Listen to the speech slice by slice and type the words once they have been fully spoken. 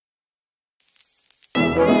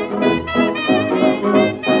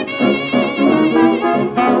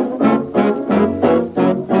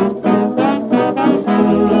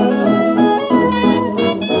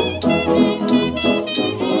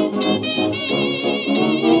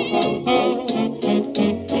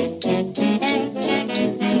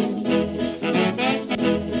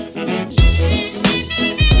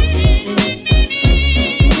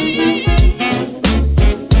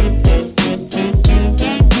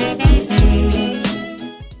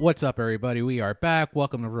What's up, everybody? We are back.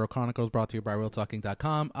 Welcome to Real Chronicles, brought to you by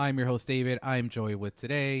RealTalking.com. I'm your host, David. I'm joined with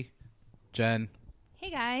today, Jen. Hey,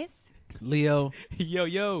 guys. Leo.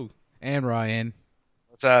 Yo. And Ryan.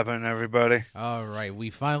 What's happening, everybody? All right. We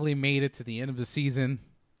finally made it to the end of the season.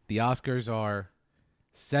 The Oscars are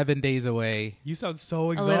 7 days away. You sound so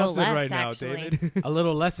exhausted right now, David. A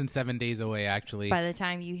little less than 7 days away, actually. By the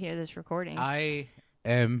time you hear this recording. I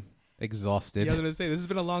am exhausted. Yeah, I was going to say, this has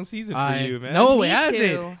been a long season for you, man. No, Me it hasn't.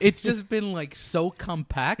 too. It's just been like so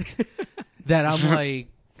compact that I'm like,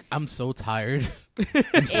 I'm so tired.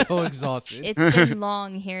 I'm so exhausted. It's been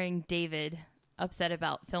long hearing David upset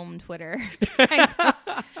about film Twitter.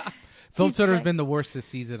 Film He's Twitter has like- been the worst this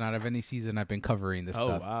season out of any season I've been covering this Oh,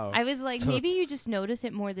 stuff. wow. I was like, So- maybe you just notice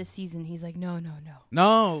it more this season. He's like, no.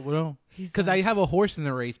 No. He's Because like- I have a horse in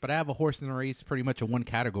the race, but I have a horse in the race pretty much in one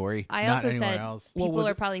category, I not also anywhere said else. Well, people was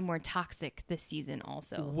are it- probably more toxic this season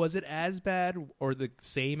also. Was it as bad or the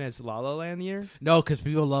same as La La Land year? No, because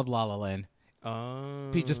people love La La Land.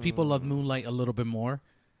 Just People love Moonlight a little bit more.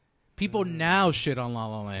 People now shit on La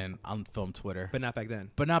La Land on film Twitter, But not back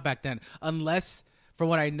then. but not back then. Unless, from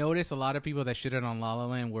what I noticed, a lot of people that shitted on La La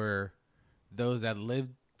Land were those that lived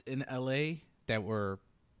in LA that were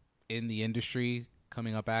in the industry,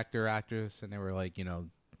 coming up actress, and they were like,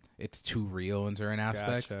 it's too real in certain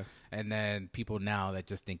aspects. Gotcha. And then people now that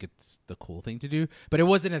just think it's the cool thing to do. But it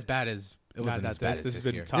wasn't as bad as Not this this has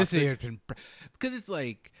been year. toxic. This year has been, because it's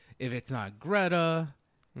like, if it's not Greta,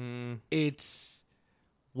 it's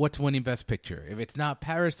what's winning Best Picture. If it's not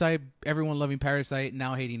Parasite, everyone loving Parasite,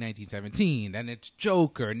 now hating 1917. Then it's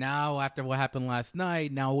Joker. Now, after what happened last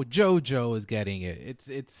night, now JoJo is getting it.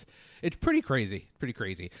 It's pretty crazy. Pretty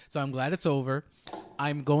crazy. So I'm glad it's over.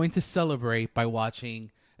 I'm going to celebrate by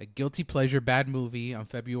watching a guilty pleasure bad movie on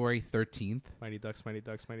February 13th, Mighty Ducks.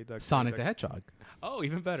 Sonic the Hedgehog. Oh,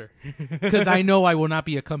 even better. Because I know I will not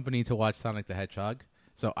be accompanied to watch Sonic the Hedgehog.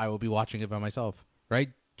 So I will be watching it by myself. Right,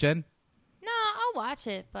 Jen? No, I'll watch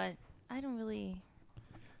it, but I don't really.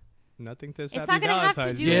 Nothing to It's Happy not gonna have to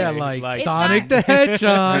Valentine's do- Day. Yeah, like It's Sonic not- the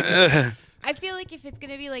Hedgehog. I feel like if it's going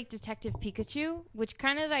to be like Detective Pikachu, which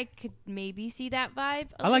kind of I could maybe see that vibe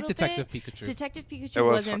a I like little Detective bit. Pikachu. Detective It Pikachu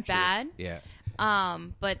was wasn't fun, bad. Yeah.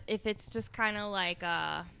 But if it's just kind of like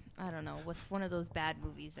I don't know, what's one of those bad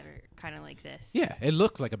movies that are kind of like this? Yeah, it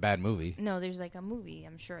looks like a bad movie. No, there's like a movie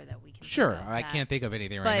I'm sure that we can. think Sure, of I that. can't think of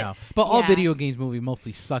anything right But, now. But all yeah. video games movies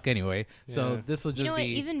mostly suck anyway. So Yeah. this will just You know what?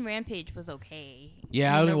 be. Even Rampage was okay. Yeah,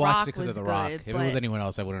 I mean, only The watched Rock it because of was The Rock. good, If it but was anyone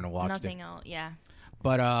else, I wouldn't have watched nothing it. else. Yeah.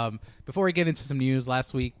 But before we get into some news,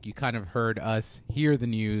 last week you kind of heard us hear the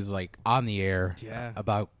news like on the air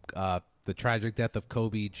about the tragic death of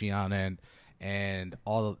Kobe, Gianna, and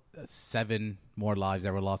all 7 more lives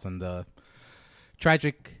that were lost in the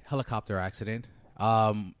tragic helicopter accident.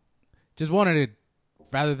 Just wanted to,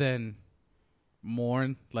 rather than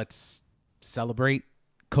mourn, let's celebrate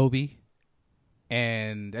Kobe.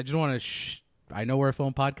 And I just want to, I know we're a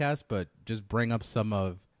film podcast, but just bring up some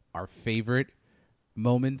of our favorite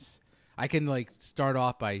moments. I can like start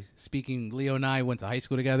off by speaking. Leo and I went to high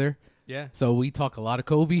school together. Yeah. So we talk a lot of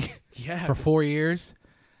Kobe Yeah. for 4 years.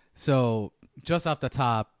 So just off the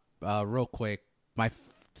top, real quick,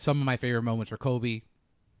 some of my favorite moments for Kobe.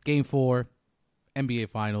 Game 4, NBA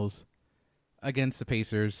Finals against the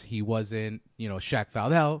Pacers. He wasn't, Shaq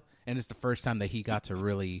fouled out, and it's the first time that he got to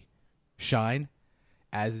really shine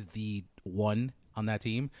as the one on that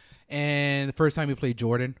team. And the first time he played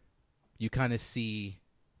Jordan, you kind of see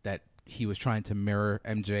that he was trying to mirror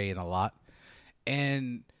MJ in a lot.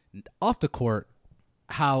 And off the court,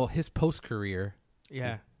 how his post-career,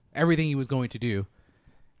 Yeah. everything he was going to do.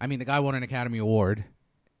 I mean, the guy won an Academy Award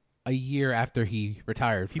a year after he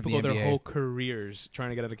retired from People the go NBA. their whole careers trying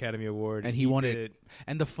to get an Academy Award. And he won did it.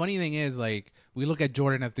 And the funny thing is, like, we look at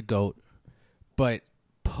Jordan as the GOAT, but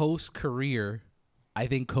post-career, I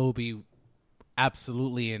think Kobe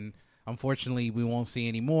absolutely, and unfortunately we won't see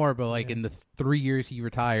any more, but like in the 3 years he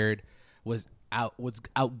retired, was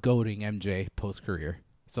out-goating MJ post-career.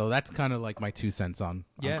 So that's kind of like my 2 cents on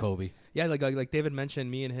Kobe. Yeah, like David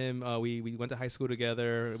mentioned, me and him, we went to high school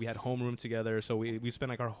together. We had homeroom together, so we spent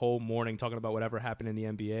like our whole morning talking about whatever happened in the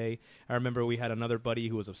NBA. I remember we had another buddy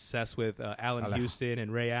who was obsessed with Allen Houston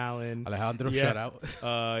and Ray Allen. Alejandro, shout out.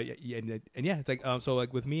 It's like so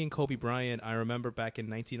like with me and Kobe Bryant, I remember back in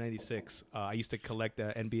 1996, I used to collect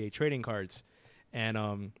NBA trading cards,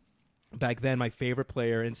 and back then my favorite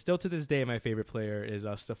player, and still to this day my favorite player, is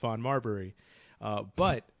Stephon Marbury,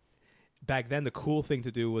 but. Back then, the cool thing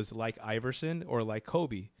to do was like Iverson or like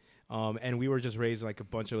Kobe, and we were just raised like a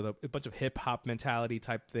bunch of hip hop mentality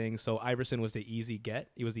type things. So Iverson was the easy get;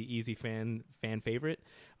 he was the easy fan favorite.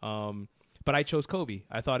 But I chose Kobe.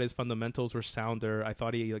 I thought his fundamentals were sounder. I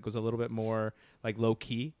thought he was a little bit more like low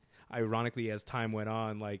key. Ironically, as time went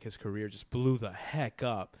on, like his career just blew the heck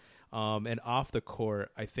up. And off the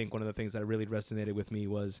court, I think one of the things that really resonated with me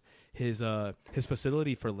was his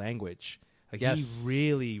facility for language. Like he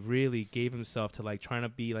really, really gave himself to like trying to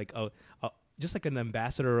be like just like an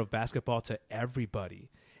ambassador of basketball to everybody.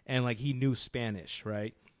 And like he knew Spanish,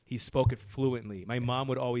 right? He spoke it fluently. My mom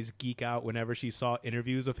would always geek out whenever she saw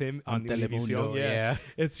interviews of him on Telemundo. Yeah.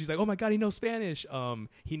 She's like, oh my God, he knows Spanish.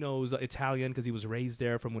 He knows Italian because he was raised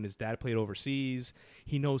there from when his dad played overseas.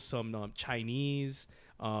 He knows some Chinese.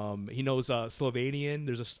 He knows Slovenian.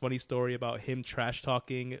 There's a funny story about him trash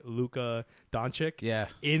talking Luka Doncic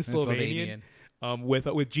in Slovenian.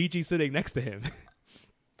 With Gigi sitting next to him.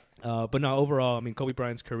 But no, overall, I mean, Kobe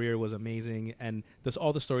Bryant's career was amazing, and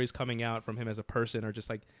all the stories coming out from him as a person are just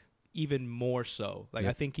like even more so. Like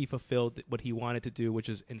I think he fulfilled what he wanted to do, which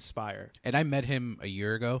is inspire. And I met him a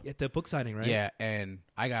year ago at the book signing, right? Yeah, and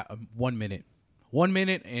I got 1 minute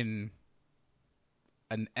in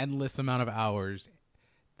an endless amount of hours.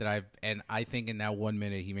 I think in that 1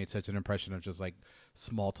 minute he made such an impression of just like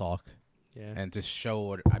small talk, and to show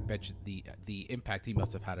what I bet you the impact he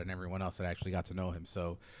must have had on everyone else that actually got to know him.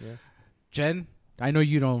 So, Jen, I know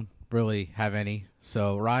you don't really have any.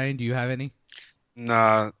 So, Ryan, do you have any?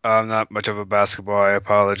 No, I'm not much of a basketball. I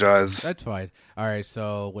apologize. That's fine. All right.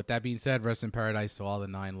 So, with that being said, rest in paradise to all the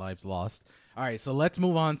 9 lives lost. All right. So let's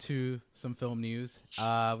move on to some film news.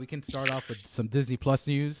 We can start off with some Disney Plus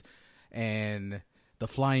news, and the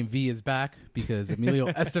Flying V is back because Emilio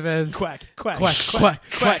Estevez... Quack.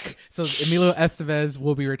 So Emilio Estevez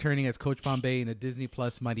will be returning as Coach Bombay in a Disney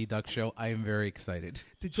Plus Mighty Duck show. I am very excited.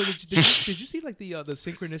 Did you see like the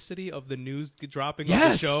synchronicity of the news dropping on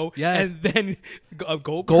the show? Yes. And then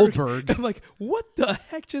Goldberg. I'm like, what the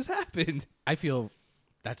heck just happened? I feel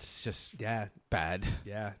that's just bad.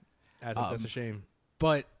 Yeah. That's a shame.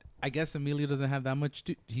 But I guess Emilio doesn't have that much...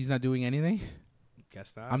 he's not doing anything?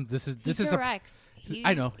 Guess not. This is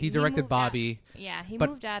I know he directed Bobby. He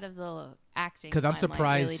moved out of the acting because I'm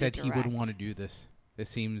surprised that he would want to do this. It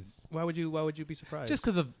seems. Why would you be surprised? Just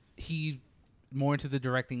because of he's more into the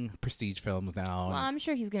directing prestige films now. Well, I'm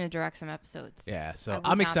sure he's going to direct some episodes. Yeah, so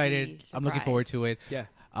I'm excited. I'm looking forward to it. Yeah.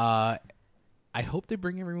 I hope they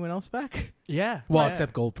bring everyone else back. Yeah. Well,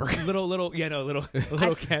 except Goldberg. little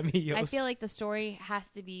cameos. I feel like the story has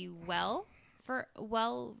to be well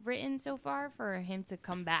written so far for him to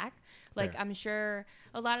come back. Like, I'm sure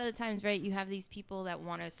a lot of the times, right, you have these people that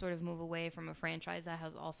want to sort of move away from a franchise that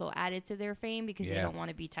has also added to their fame because they don't want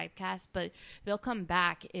to be typecast, but they'll come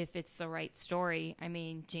back if it's the right story. I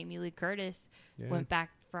mean, Jamie Lee Curtis went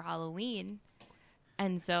back for Halloween.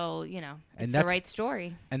 And so, it's the right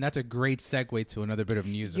story. And that's a great segue to another bit of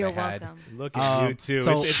news that I had. You're welcome. Look at you, too.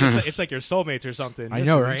 So it's like your soulmates or something. I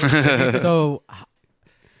know, right? So,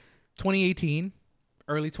 2018,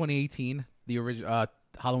 early 2018, the original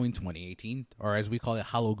Halloween 2018, or as we call it,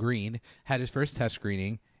 Halloween, had its first test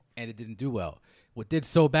screening, and it didn't do well. What did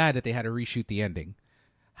so bad that they had to reshoot the ending.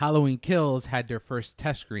 Halloween Kills had their first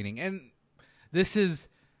test screening, and this is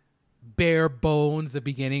bare bones, the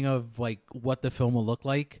beginning of like what the film will look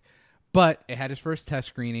like. But it had its first test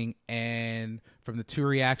screening, and from the 2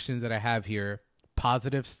 reactions that I have here,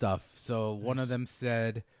 positive stuff. So one of them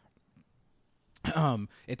said,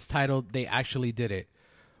 it's titled "They Actually Did It."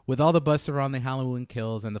 With all the buzz surrounding Halloween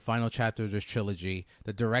Kills and the final chapter of this trilogy,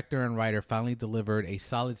 the director and writer finally delivered a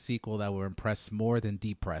solid sequel that will impress more than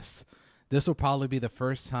depress. This will probably be the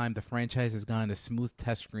first time the franchise has gone a smooth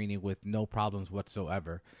test screening with no problems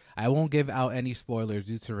whatsoever. I won't give out any spoilers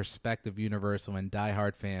due to respect of Universal and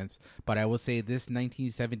diehard fans, but I will say this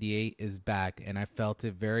 1978 is back, and I felt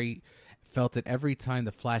it every time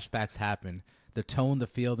the flashbacks happen. The tone, the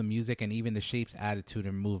feel, the music, and even the shape's attitude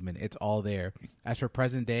and movement. It's all there. As for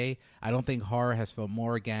present day, I don't think horror has felt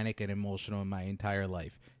more organic and emotional in my entire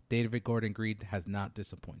life. David Gordon Green has not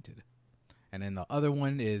disappointed. And then the other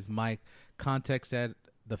one is my context said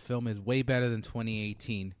the film is way better than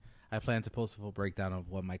 2018. I plan to post a full breakdown of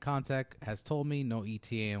what my contact has told me. No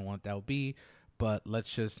ETA and what that will be, but let's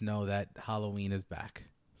just know that Halloween is back.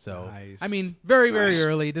 So, Nice. I mean, very, very Nice.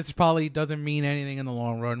 early. This probably doesn't mean anything in the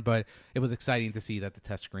long run, but it was exciting to see that the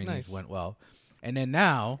test screenings Nice. went well. And then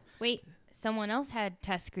now, Wait, someone else had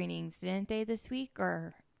test screenings, didn't they, this week?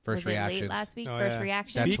 Or First was it reactions. late last week? Oh, First yeah.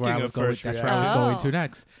 reaction? that's Speaking where I of was going. first That's where I was going reactions. to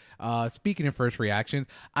next. Speaking of first reactions,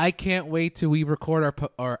 I can't wait till we record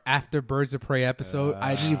our after Birds of Prey episode.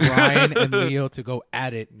 I need Ryan and Leo to go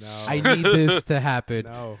at it. No. I need this to happen.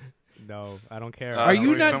 No, I don't care. Are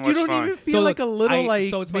you It's not? so You much don't fun. even feel So, like a little it's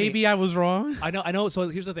funny. maybe I was wrong. I know. So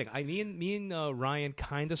here's the thing. Me and Ryan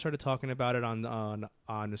kind of started talking about it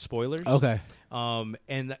on spoilers. Okay.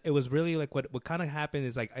 And it was really like what kind of happened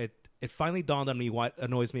is like it finally dawned on me what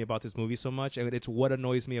annoys me about this movie so much, and it's what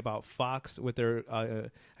annoys me about Fox with their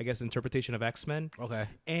I guess interpretation of X-Men, Okay.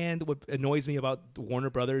 and what annoys me about Warner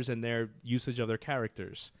Brothers and their usage of their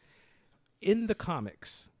characters. In the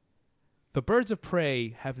comics, the Birds of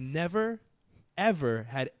Prey have never ever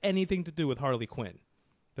had anything to do with Harley Quinn.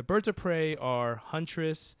 The Birds of Prey are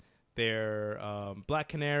Huntress, they're Black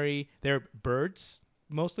Canary, they're birds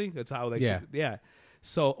mostly. That's how they yeah.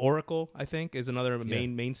 So Oracle, I think, is another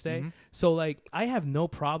mainstay. Mm-hmm. So like I have no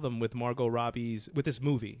problem with Margot Robbie's with this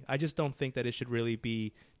movie. I just don't think that it should really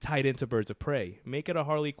be tied into Birds of Prey. Make it a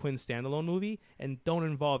Harley Quinn standalone movie and don't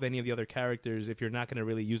involve any of the other characters if you're not going to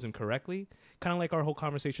really use them correctly. Kind of like our whole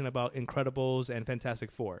conversation about Incredibles and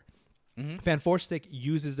Fantastic Four. Mm-hmm. Van Forstic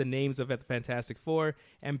uses the names of the Fantastic Four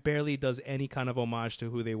and barely does any kind of homage to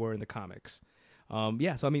who they were in the comics. So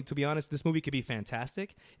I mean, to be honest, this movie could be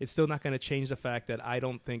fantastic. It's still not going to change the fact that I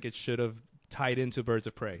don't think it should have tied into Birds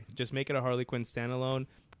of Prey. Just make it a Harley Quinn standalone,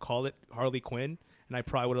 call it Harley Quinn, and I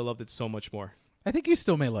probably would have loved it so much more. I think you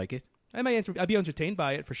still may like it. I'd be entertained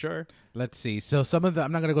by it for sure. Let's see. So some of the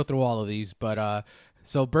I'm not going to go through all of these, but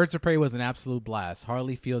so Birds of Prey was an absolute blast.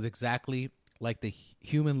 Harley feels exactly like the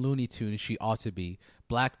human Looney Tune she ought to be.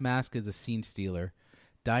 Black Mask is a scene stealer.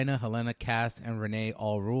 Dinah, Helena, Cass, and Renee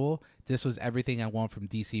all rule. This was everything I want from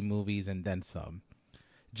DC movies and then some.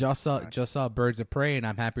 Just saw Birds of Prey, and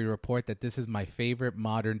I'm happy to report that this is my favorite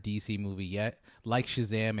modern DC movie yet. Like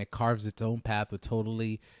Shazam, it carves its own path with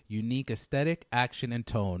totally unique aesthetic, action, and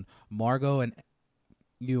tone. Margot and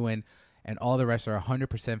Ewan and all the rest are 100%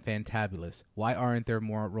 fantabulous. Why aren't there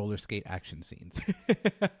more roller skate action scenes?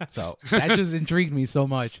 So that just intrigued me so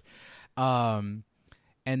much.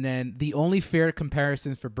 And then the only fair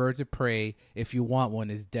comparisons for Birds of Prey, if you want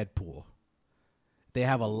one, is Deadpool. They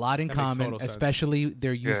have a lot in That makes common, total sense. especially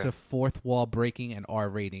their use Yeah. of fourth wall breaking and R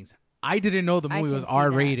ratings. I didn't know the I movie can was see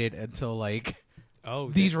R rated until like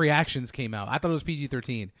these reactions came out. I thought it was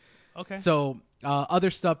PG-13. Okay. So other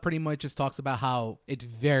stuff pretty much just talks about how it's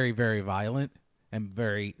very, very violent and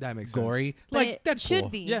very That makes gory. But Like it Deadpool.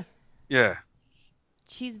 should be. Yeah. Yeah.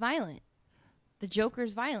 She's violent. The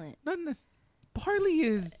Joker's violent. Harley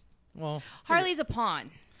is well. Harley's a pawn.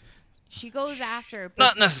 She goes after.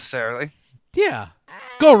 Not bitches. necessarily. Yeah.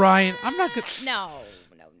 Go Ryan. I'm not gonna. No.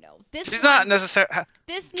 This She's one- not necessarily.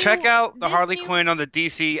 This Check new- out the this Harley new- Quinn on the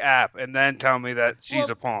DC app and then tell me that she's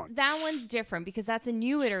Well, a pawn. That one's different because that's a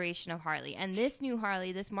new iteration of Harley. And this new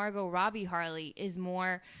Harley, this Margot Robbie Harley, is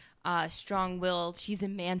more strong-willed. She's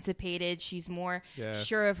emancipated. She's more Yeah.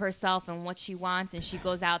 sure of herself and what she wants, and she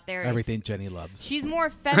goes out there. Everything Jenny loves. She's more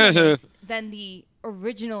feminist than the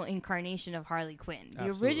original incarnation of Harley Quinn. The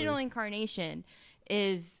Absolutely. original incarnation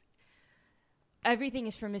is everything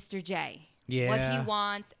is for Mr. J. Yeah. What he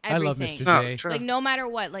wants, I love everything. Mr. No, J. true. Like no matter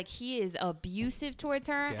what, like he is abusive towards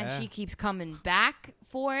her, Yeah. and she keeps coming back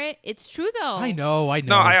for it. It's true though. I know.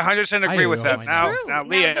 No, I 100% agree with know, that. I Now, know. True. now, Now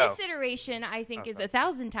Leo. this iteration, I think, is sorry.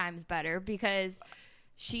 1,000 times better because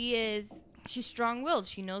she's strong-willed.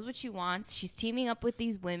 She knows what she wants. She's teaming up with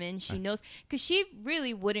these women. She knows because she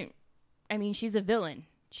really wouldn't. I mean, she's a villain.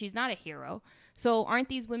 She's not a hero. So aren't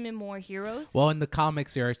these women more heroes? Well, in the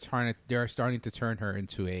comics, they're starting to turn her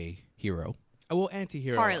into a hero. Well,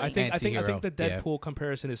 anti-hero. Harley. I think Anti-hero, the yeah. Deadpool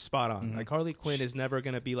comparison is spot on. Like Harley Quinn is never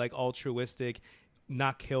going to be like altruistic,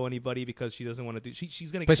 not kill anybody because she doesn't want to do.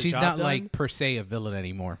 She's going to get But the she's job not done. like per se a villain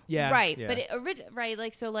anymore. Yeah, right. yeah. But right,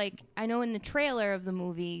 like so, like I know in the trailer of the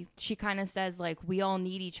movie, she kind of says like we all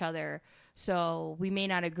need each other. So we may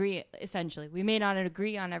not agree. Essentially, we may not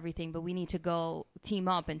agree on everything, but we need to go team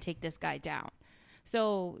up and take this guy down.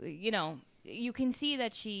 So you can see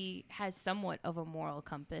that she has somewhat of a moral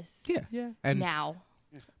compass. yeah. And Now.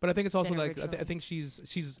 But I think it's also than like originally. I think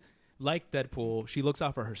she's like Deadpool. She looks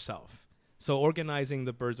out for herself. So organizing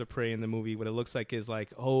the Birds of Prey in the movie, what it looks like is like,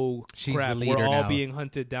 oh She's crap, the we're leader all now. being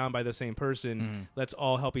hunted down by the same person. Let's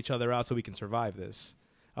all help each other out so we can survive this.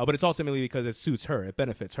 but it's ultimately because it suits her, it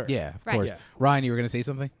benefits her. Yeah, of Right. course. Yeah. Ryan, you were gonna say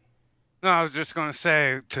something? No, I was just going to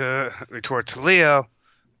say to retort to Leo,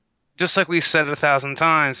 just like we said 1,000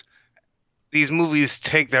 times, these movies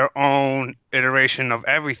take their own iteration of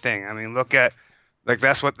everything. I mean, look at like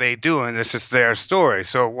that's what they do, and it's just their story.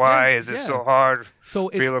 So why is it so hard So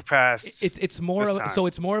for you to look past? it's more this of time? so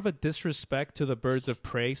it's more of a disrespect to the Birds of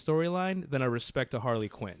Prey storyline than a respect to Harley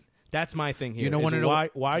Quinn. That's my thing here. You don't is wanna know-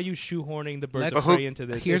 why are you shoehorning the Birds Let's- of Prey into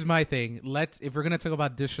this? Here's my thing. If we're gonna talk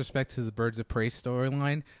about disrespect to the Birds of Prey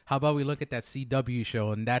storyline, how about we look at that CW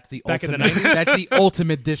show, and that's the Back in the ultimate. 90s? That's the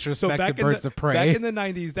ultimate so disrespect back to Birds of Prey. Back in the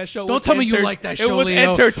 90s, that show. Don't was tell me you like that show, It was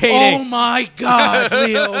Leo. entertaining. Oh my god,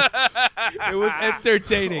 Leo! It was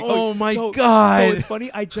entertaining. Oh my so God. it's funny.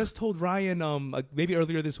 I just told Ryan, maybe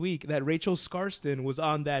earlier this week, that Rachel Scarston was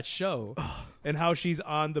on that show, and how she's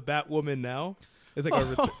on the Batwoman now. It's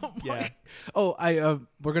like yeah. Oh,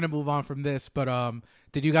 we're gonna move on from this, but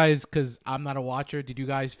did you guys? Because I'm not a watcher. Did you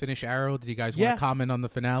guys finish Arrow? Did you guys want Yeah. to comment on the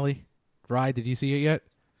finale? Rye, did you see it yet?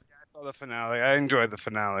 I saw the finale. I enjoyed the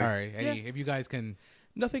finale. All right, if you guys can.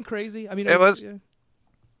 Nothing crazy. I mean, It was- yeah.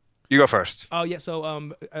 You go first. Oh yeah,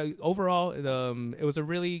 so overall, it was a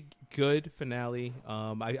really good finale.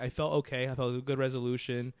 I felt okay. I felt a good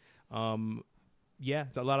resolution. Yeah,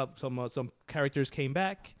 it's a lot of some characters came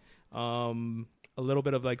back. A little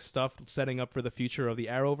bit of like stuff setting up for the future of the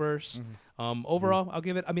Arrowverse. Overall, I'll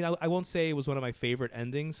give it. I mean, I won't say it was one of my favorite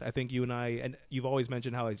endings. I think you and you've always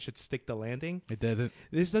mentioned how it should stick the landing. It doesn't.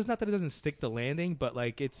 This does not that it doesn't stick the landing, but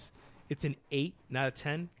like it's an 8, not a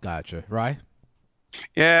 10. Gotcha. Rye.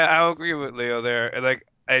 Yeah, I'll agree with Leo there. Like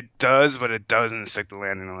it does, but it doesn't stick the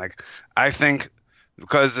landing. Like I think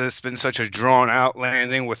because it's been such a drawn out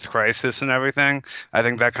landing with Crisis and everything, I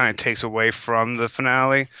think that kind of takes away from the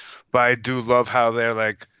finale. But I do love how they're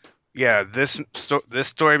like, yeah, this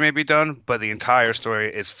story may be done, but the entire story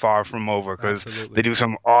is far from over because Absolutely. they do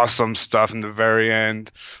some awesome stuff in the very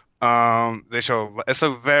end. They show it's a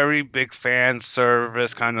very big fan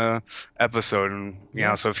service kind of episode, and you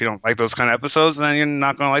know, so if you don't like those kind of episodes, then you're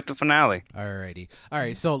not gonna like the finale. Alrighty. All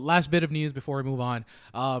right. So last bit of news before we move on.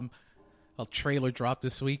 A trailer dropped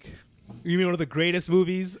this week. You mean one of the greatest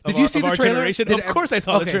movies of Did you see of the our trailer? generation? Did Of course I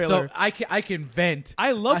saw the trailer. So I can vent.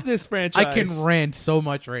 I love this franchise. I can rant so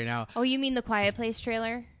much right now. Oh, you mean the Quiet Place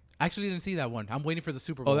trailer? I actually didn't see that one. I'm waiting for the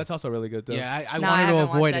Super Bowl. Oh, that's also really good, though. yeah. I No, I wanted to haven't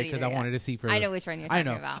watched avoid that it because either I yet. wanted to see for. I know which one you're I talking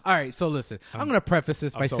know. about. All right. So listen, I'm going to preface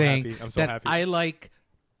this by so saying happy. I'm so that happy. I like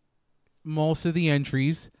most of the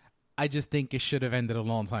entries. I just think it should have ended a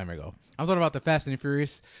long time ago. I'm talking about the Fast and the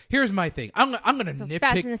Furious. Here's my thing. I'm gonna So nitpick.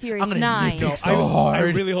 Fast and the Furious I'm gonna 9. nitpick No, so I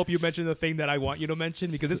hard. really hope you mention the thing that I want you to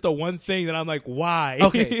mention because it's the one thing that I'm like, why?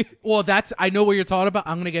 Okay. Well, I know what you're talking about.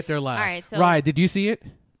 I'm gonna get there last. All right, so- Ryan, did you see it?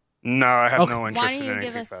 No, I have Okay. no Why interest don't in you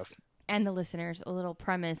anything give us fast. and the listeners a little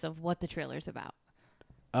premise of what the trailer's about,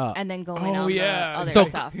 Uh, and then go in Oh, on yeah. the other so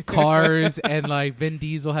stuff. cars and like Vin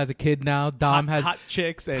Diesel has a kid now. Dom has hot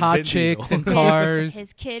chicks and hot Vin chicks Diesel. and cars.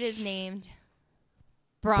 His kid is named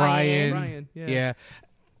Brian. Brian, yeah. Yeah.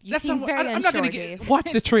 You seem not, very I'm not unsure, gonna Dave.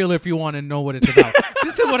 watch the trailer if you want to know what it's about.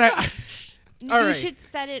 This is what I. You All right. should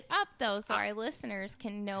set it up though, so our listeners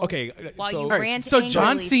can know. Okay, while so- you All All right, rant. so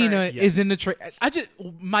John angrily Cena first. Yes. is in the trailer.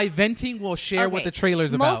 My venting will share what Okay. the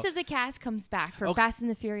trailer's about. Most of the cast comes back for Okay. Fast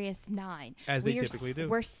and the Furious 9. As they typically do.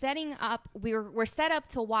 We're setting up. We're set up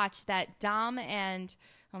to watch that Dom and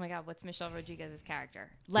oh my God, what's Michelle Rodriguez's character?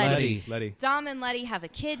 Letty. Dom and Letty have a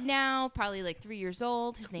kid now, probably like 3 years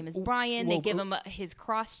old. His name is Brian. They well, give him his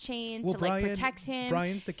cross chain Well, to like protect him.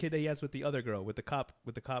 Brian's the kid that he has with the other girl, with the cop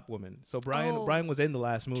woman. So Brian Oh, was in the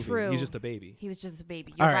last movie. true. He's just a baby. He was just a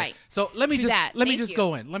baby. You're All right. So let me True just that. let me Thank just you.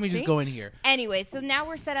 go in. Let me just See? go in here. Anyway, so now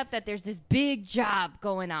we're set up that there's this big job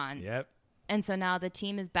going on. Yep. And so now the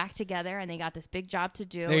team is back together and they got this big job to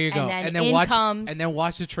do. There you go. And then, then in watch comes and then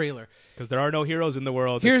watch the trailer. Because there are no heroes in the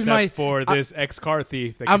world Here's except my- for this ex-car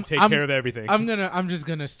thief that I'm- can take I'm- care of everything. I'm just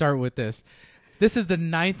gonna start with this. This is the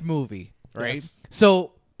 9th movie, right? Yes.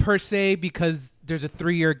 So per se, because there's a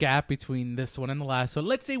 3-year gap between this one and the last. So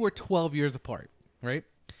let's say we're 12 years apart, right?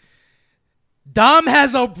 Dom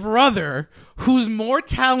has a brother who's more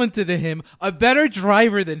talented than him, a better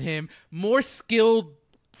driver than him, more skilled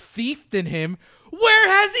thief than him. Where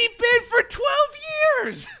has he been for 12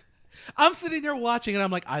 years? I'm sitting there watching, and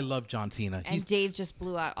I'm like, I love John Cena. And Dave just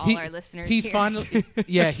blew out all our listeners. He's here. finally,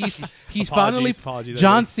 yeah, he's Apologies, finally. apologies,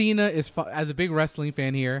 John everybody. Cena is as a big wrestling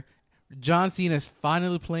fan here. John Cena is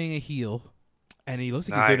finally playing a heel, and he looks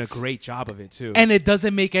like he's doing a Nice. great job of it, too. and it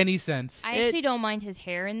doesn't make any sense. I actually don't mind his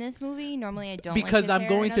hair in this movie. Normally, I don't. like Because his I'm hair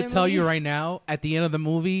going in to other tell you movies. right now, at the end of the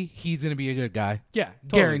movie, he's going to be a good guy. yeah,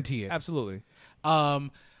 totally. Guarantee it. Absolutely.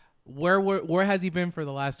 Where has he been for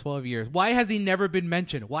the last 12 years? Why has he never been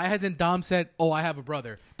mentioned? Why hasn't Dom said, "Oh, I have a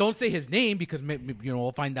brother"? Don't say his name because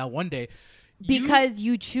we'll find out one day. Because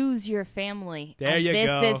you choose your family. There and you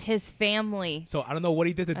go. This is his family. So I don't know what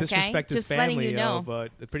he did to disrespect his Just letting family, you know.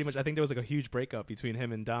 but pretty much I think there was like a huge breakup between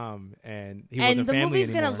him and Dom, and he And wasn't the family movie's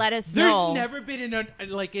anymore. gonna let us There's know. never been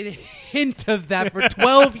a hint of that for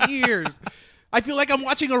 12 years. I feel like I'm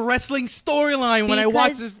watching a wrestling storyline when I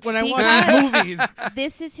watch these movies.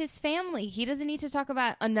 This is his family. He doesn't need to talk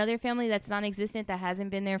about another family that's non-existent that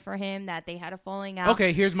hasn't been there for him, that they had a falling out.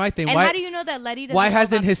 Okay, here's my thing. And why, how do you know that Letty doesn't why know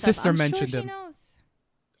hasn't about his this stuff? sister I'm mentioned sure him? She knows.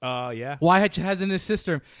 Yeah. Why hasn't his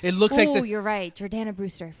sister? It looks Oh, like you're right. Jordana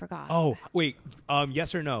Brewster, I forgot. Oh, wait.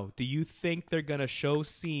 Yes or no? Do you think they're gonna show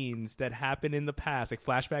scenes that happen in the past, like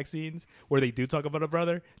flashback scenes, where they do talk about a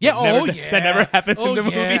brother? yeah, That never happened oh, in the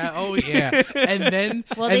movie. Oh yeah. And then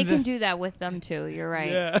Well, they can do that with them too. You're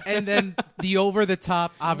right. Yeah. And then the over the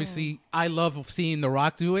top, obviously, I love seeing The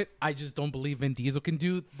Rock do it. I just don't believe Vin Diesel can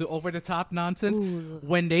do the over the top nonsense. Ooh.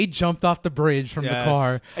 When they jumped off the bridge from the Yes.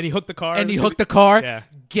 car and he hooked the car, and he hooked the car, Yeah.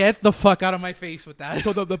 get the fuck out of my face with that.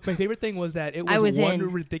 So my favorite thing was that it I was, was one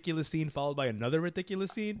in. ridiculous scene followed by another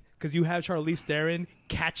ridiculous scene because you have Charlize Theron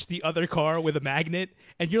catch the other car with a magnet,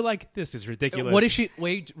 and you're like, "This is ridiculous." What is she?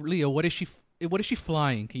 Wait, Leo. What is she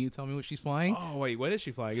flying? Can you tell me what she's flying? Oh wait, what is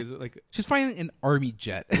she flying? Is it like? She's flying an army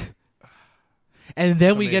jet. And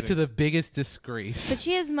then we get to amazing. the biggest disgrace. But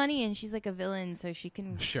she has money and she's like a villain, so she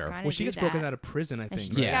can Sure. kinda Well, she do gets that. broken out of prison, I And think.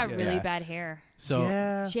 she's right? Yeah. got really Yeah. bad hair. So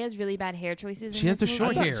yeah. She has really bad hair choices. She in has this the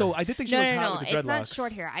movie. short hair. So I did think she No, looked no, hot no. with the It's not dreadlocks.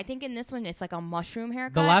 short hair. I think in this one it's like a mushroom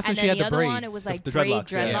haircut. The last one and she then had the the other one braids. it was The like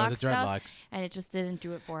dreadlocks, braid yeah. dreadlock the stuff, dreadlocks. and it just didn't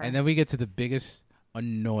do it for her. And then we get to the biggest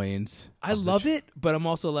annoyance. I love it, but I'm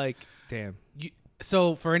also like, damn.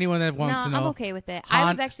 So for anyone that wants no, to know, I'm okay with it.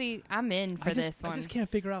 Han- I'm in for this one. I just can't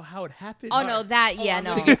figure out how it happened. Oh no, that I'm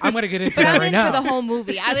no. gonna get into But that I'm right in now. for the whole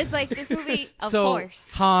movie. I was like, this movie, of so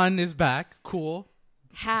course. Han is back. Cool.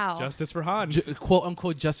 How? Justice for Han. Quote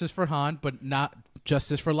unquote justice for Han, but not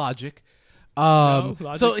justice for logic.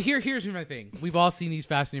 Logic. So here's my thing. We've all seen these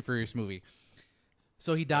Fast and Furious movie.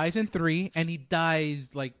 So he dies in 3, and he dies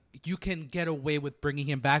like you can get away with bringing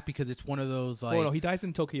him back because it's one of those like Oh no, he dies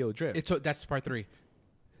in Tokyo Drift. that's part 3.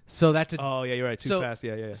 So that's Oh yeah, you're right. Too so- fast.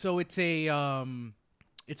 Yeah. So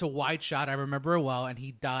it's a wide shot. I remember it well, and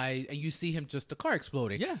he dies, and you see him just the car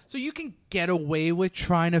exploding. Yeah. So you can get away with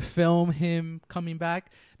trying to film him coming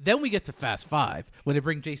back. Then we get to Fast 5 when they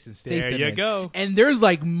bring Jason Statham. There you in. go. And there's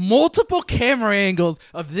like multiple camera angles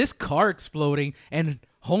of this car exploding and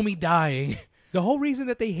homie dying. The whole reason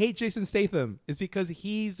that they hate Jason Statham is because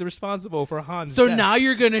he's responsible for Han's So death. now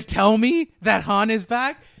you're gonna tell me that Han is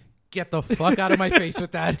back? Get the fuck out of my face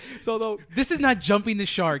with that. So though, This is not jumping the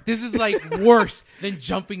shark. This is like worse than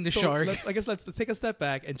jumping the so shark. let's take a step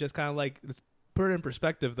back and just kind of like let's put it in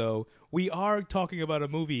perspective. Though we are talking about a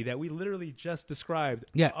movie that we literally just described.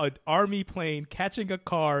 Yeah. An army plane catching a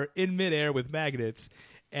car in midair with magnets,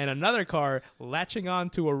 and another car latching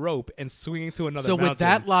onto a rope and swinging to another. So mountain. with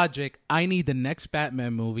that logic, I need the next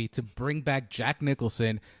Batman movie to bring back Jack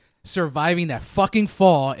Nicholson surviving that fucking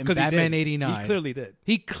fall in 'Cause he Batman did. '89. He clearly did.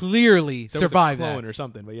 He clearly There survived was a clone that. or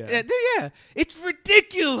something, but yeah. Yeah, it's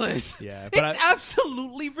ridiculous. Yeah, it's but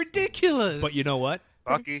absolutely ridiculous. But you know what?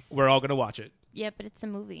 Bucky. We're all gonna watch it. Yeah, but it's a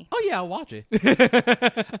movie. oh yeah, I'll watch it.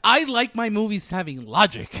 I like my movies having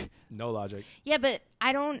logic. No logic. Yeah, but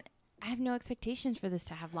I have no expectations for this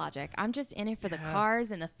to have logic. I'm just in it for the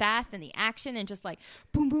cars and the fast and the action and just like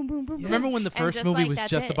boom, boom, boom, boom. Remember when the And first just, movie like, was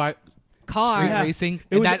that's just it. about cars? street racing? It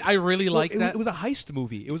And was that I really liked that. It was a heist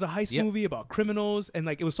movie. It was a heist Yep. movie about criminals, and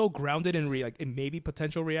like it was so grounded in in maybe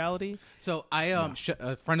potential reality. So I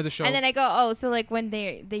a friend of the show. And then I go, oh, so like when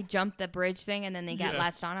they jumped the bridge thing and then they got Yeah.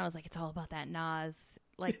 latched on, I was like, it's all about that Nas,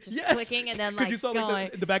 like just Yes! clicking and then 'Cause like you saw going.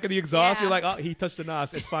 like the back of the exhaust. Yeah. You're like, oh, he touched the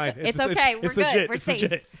nos. It's fine. It's okay. We're It's good. legit. We're It's safe.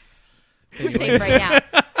 legit. We're safe right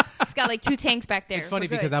now. It's got like 2 tanks back there. It's funny We're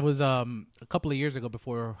good. because I was a couple of years ago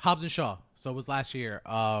before Hobbs and Shaw, so it was last year.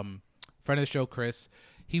 Friend of the show, Chris,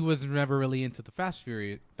 he was never really into the Fast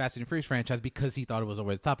and Furious franchise because he thought it was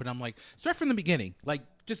over the top. And I'm like, start from the beginning, like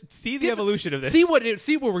just See the evolution of this. see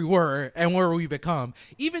where we were and where we become.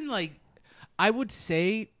 Even like I would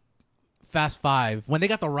say Fast 5 when they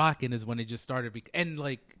got the Rock in is when it just started, and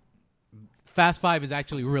like Fast 5 is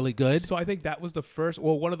actually really good. So I think that was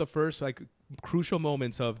one of the first like crucial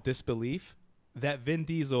moments of disbelief that Vin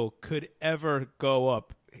Diesel could ever go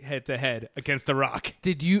up head to head against The Rock.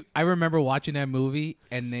 I remember watching that movie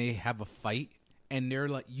and they have a fight and they're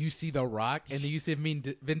like, you see The Rock, and then you see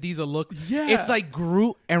Vin Diesel look. Yeah. It's like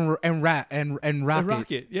Groot and Rocket. The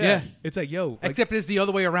Rocket. Yeah. It's like, yo. Like, Except it's the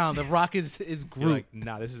other way around. The Rock is Groot. you're like,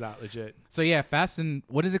 nah, this is not legit. So yeah, Fast and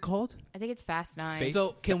what is it called? I think it's Fast 9.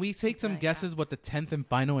 So can we take some Yeah. guesses what the 10th and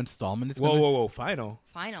final installment is? Whoa. Final.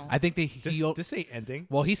 Final. I think This ain't ending.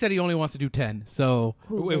 well, he said he only wants to do 10. So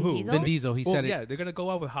Wait, who? Diesel? Vin Diesel, he Well, said yeah, it. they're gonna go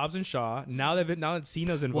out with Hobbs and Shaw. Now that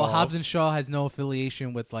Cena's involved. Well, Hobbs and Shaw has no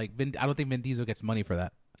affiliation with like Vin. I don't think Vin Diesel gets money for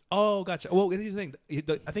that. Oh, gotcha. Well, here's the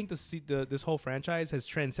thing. I think this whole franchise has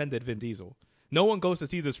transcended Vin Diesel. No one goes to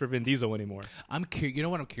see this for Vin Diesel anymore. I'm curious. You know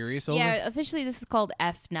what I'm curious over? Yeah, officially this is called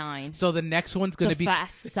F9. So the next one's going The to be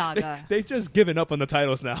Fast Saga. They've just given up on the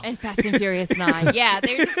titles now. And Fast and Furious 9. Yeah,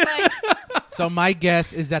 they're just like... So my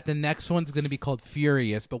guess is that the next one's going to be called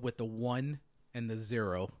Furious, but with the 1 and the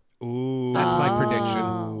 0. Ooh, That's my Oh.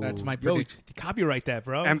 prediction. That's my Yo, prediction. copyright that,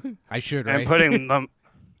 bro. And I should, right?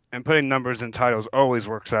 and putting numbers in titles always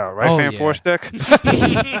works out, right? Oh, Fan yeah. Four Stick.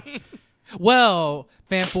 Well,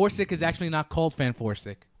 Fan Forsick is actually not called Fan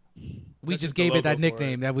Forsick. We That's just just the gave it that logo for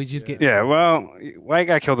nickname it. that we just get. Yeah. Well, why you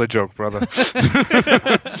gotta kill the joke, brother?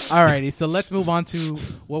 Alrighty, so let's move on to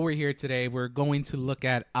what we're here today. We're going to look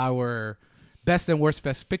at our best and worst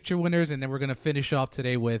Best Picture winners, and then we're going to finish off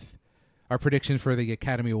today with our predictions for the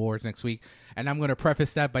Academy Awards next week. And I'm going to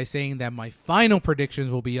preface that by saying that my final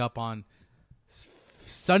predictions will be up on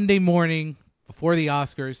Sunday morning before the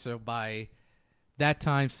Oscars. So by that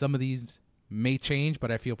time, some of these may change,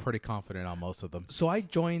 but I feel pretty confident on most of them. So I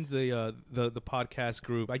joined the podcast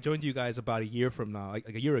group. I joined you guys about a year from now, like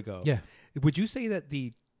a year ago. Yeah. Would you say that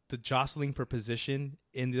the jostling for position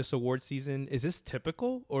in this award season, is this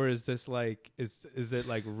typical, or is this like is it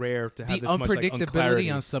like rare to have The this much like unpredictability unclarity?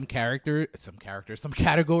 on some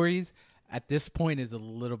categories at this point is a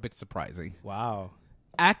little bit surprising. Wow.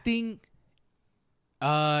 Acting,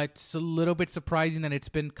 it's a little bit surprising that it's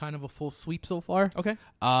been kind of a full sweep so far. Okay.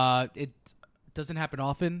 It doesn't happen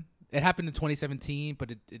often. It happened in 2017,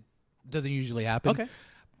 but it doesn't usually happen. Okay.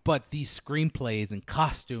 But these screenplays and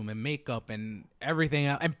costume and makeup and everything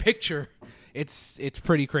and picture, it's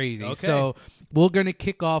pretty crazy. Okay. So we're gonna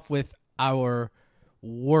kick off with our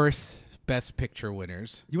worst Best Picture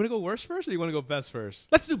winners. You want to go worst first, or you want to go best first?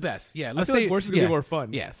 Let's do best. Yeah, let's feel like worst is gonna be more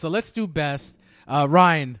fun. Yeah, so let's do best.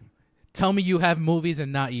 Ryan, tell me you have movies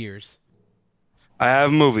and not years. I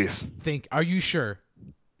have movies. Are you sure?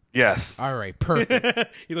 Yes. All right,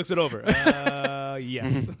 perfect. He looks it over.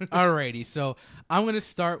 Yes. Alrighty, so I'm going to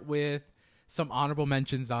start with some honorable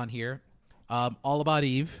mentions on here. All About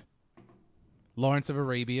Eve, Lawrence of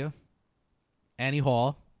Arabia, Annie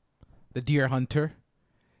Hall, The Deer Hunter,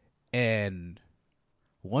 and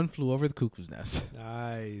One Flew Over the Cuckoo's Nest.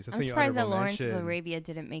 Nice. That's I'm in your surprised that honorable Lawrence of mention. Arabia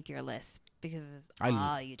didn't make your list because it's I-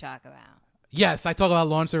 all you talk about. Yes, I talk about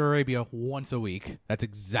Lawrence of Arabia once a week. That's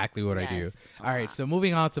exactly what I do. Yes. All right, so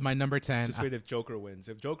moving on to my number 10. Just wait if Joker wins.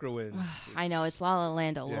 If Joker wins, I know, it's La La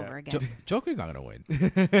Land all Yeah. over again. Joker's not going to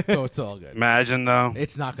win. So it's all good. Imagine though.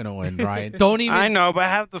 It's not going to win, Ryan. Don't even. I know, but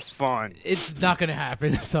have the fun. It's not going to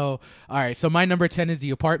happen. So, all right. So my number 10 is The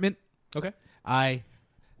Apartment. okay. I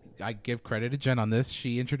give credit to Jen on this.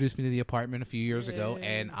 She introduced me to The Apartment a few years ago,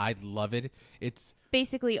 and I love it. It's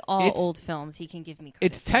Basically, all It's- old films he can give me credit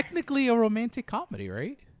it's for. technically a romantic comedy,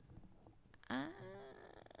 right? Uh,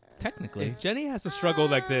 Technically, If Jenny has to struggle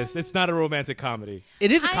like this, it's not a romantic comedy.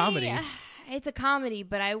 it is a comedy. It's a comedy,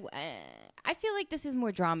 but I feel like this is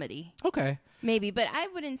more dramedy, Okay. maybe. But I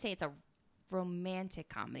wouldn't say it's a romantic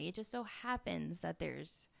comedy. It just so happens that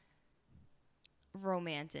there's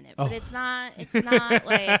romance in it, but Oh. it's not. It's not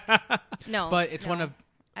like no. But it's no. one of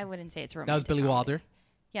I wouldn't say it's romantic. that was Billy comedy. Wilder.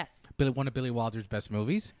 Yes. One of Billy Wilder's best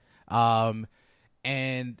movies. And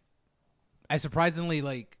I surprisingly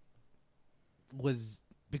was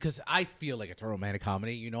because I feel like it's a romantic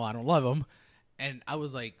comedy. You know, I don't love him, and I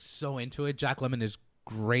was like so into it. Jack Lemmon is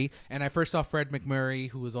great, and I first saw Fred McMurray,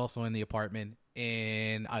 who was also in The Apartment,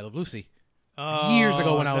 in I Love Lucy years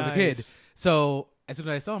ago when I was a kid. nice. So as soon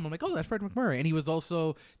as I saw him, I'm like, oh, that's Fred McMurray, and he was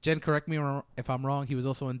also Jen. Correct me if I'm wrong. He was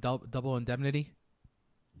also in Double Indemnity.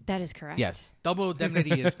 That is correct. Yes, Double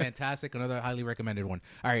Indemnity is fantastic. Another highly recommended one.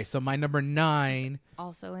 All right, so my number 9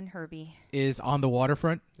 Also in Herbie. is On the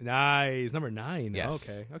Waterfront. Nice. Number 9. Yes.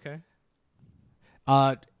 Okay.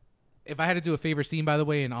 If I had to do a favorite scene, by the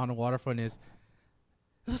way, in On the Waterfront is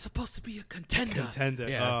it was supposed to be a contender. Contender.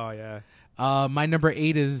 Yeah. Oh, yeah. My number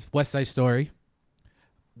 8 is West Side Story.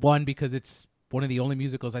 One, because it's one of the only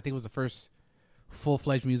musicals. I think it was the first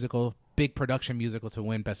full-fledged musical, big production musical to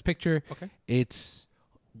win Best Picture. Okay. It's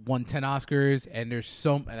won 10 Oscars, and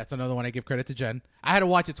and that's another one I give credit to Jen. I had to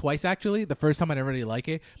watch it twice, actually. The first time I didn't really like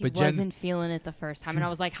it, He but wasn't feeling it the first time, and I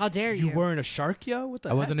was like, "How dare you?" You weren't a shark, yo? What the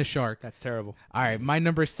I heck? wasn't a shark. That's terrible. All right, my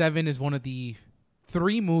number 7 is one of the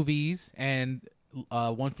 3 movies, and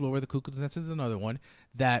One Flew Over the Cuckoo's Nest is another one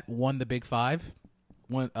that won the Big Five.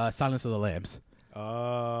 Silence of the Lambs.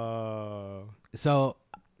 Oh. So,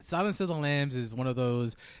 Silence of the Lambs is one of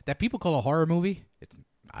those that people call a horror movie.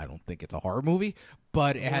 I don't think it's a horror movie,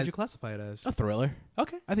 but it What has would you classify it as? a thriller.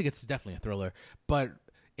 Okay. I think it's definitely a thriller. But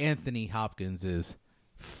Anthony Hopkins is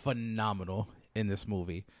phenomenal in this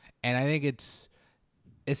movie, and I think it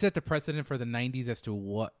set the precedent for the '90s as to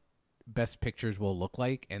what Best Pictures will look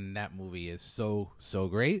like, and that movie is so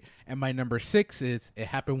great. And my number 6 is It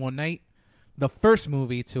Happened One Night, the first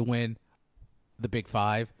movie to win the Big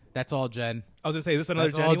Five. That's all Jen. I was gonna say, is this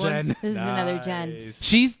another That's all Jenny one? Jen. This is another Jen.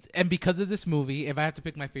 Nice. And because of this movie, if I have to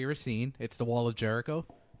pick my favorite scene, it's the Wall of Jericho.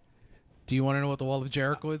 Do you want to know what the Wall of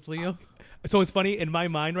Jericho is, Leo? So it's funny, in my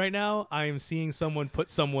mind right now, I am seeing someone put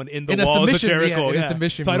someone in the In a walls of submission, Jericho. in a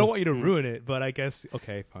submission So I don't move. want you to ruin it, but I guess,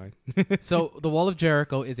 okay, fine. So the Wall of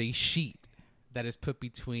Jericho is a sheet that is put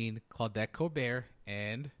between Claudette Colbert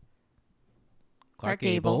and Clark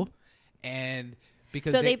Gable. And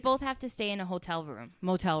because So they both have to stay in a motel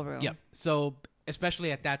room. Yep. So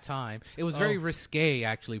especially at that time, it was very risque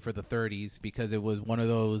actually for the 30s because it was one of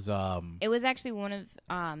those It was actually one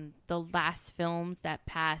of the last films that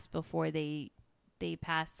passed before they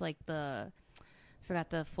passed like I forgot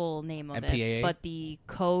the full name of MPAA? it, but the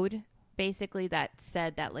code basically that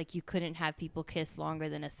said that like you couldn't have people kiss longer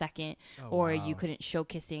than a second, or you couldn't show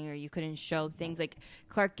kissing, or you couldn't show things like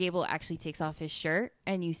Clark Gable actually takes off his shirt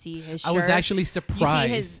and you see his shirt. I was actually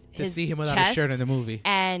surprised his to see him without a shirt in the movie.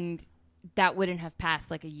 and that wouldn't have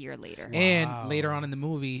passed like a year later. And later on in the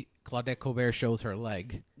movie, Claudette Colbert shows her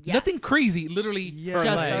leg. Yes. Nothing crazy, literally her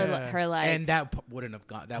Just leg. her leg. And that wouldn't have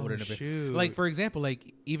gone. That wouldn't have been shoot. like, for example,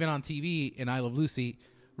 like even on TV in I Love Lucy,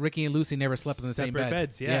 Ricky and Lucy never slept in the same Separate bed.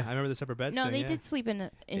 beds, yeah. I remember the separate beds. No, thing, they yeah. did sleep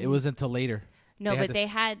in. It was until later. No, They had but they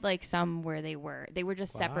this- had like some where they were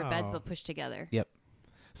just separate beds Wow. but pushed together. Yep.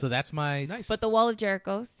 So that's my. Nice. But the Wall of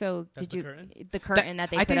Jericho. So That's did the you curtain? the curtain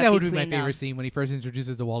that they I put think up that would be my between them. favorite scene when he first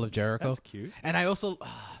introduces the Wall of Jericho. That's cute. And I also,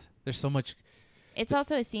 there's so much. It's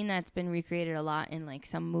also a scene that's been recreated a lot in like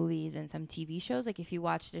some movies and some TV shows. Like if you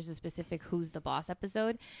watch, there's a specific Who's the Boss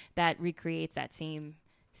episode that recreates that same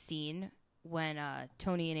scene when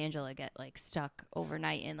Tony and Angela get like stuck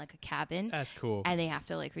overnight in like a cabin. That's cool. And they have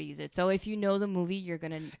to like reuse it. So if you know the movie, you're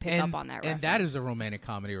gonna pick up on that. And reference. that is a romantic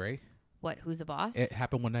comedy, right? What? Who's the Boss? It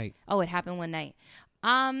Happened One Night. Oh, It Happened One Night.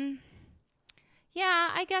 Yeah,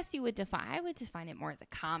 I guess I would define it more as a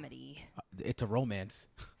comedy. It's a romance.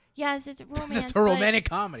 Yes, it's a romance. It's a romantic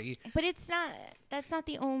comedy. but it's not. That's not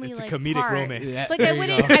the only It's a like comedic part. romance. Yeah. Like There I you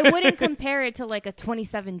wouldn't. go. I wouldn't compare it to like a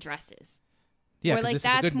 27 Dresses. Yeah, Or 'cause like this is a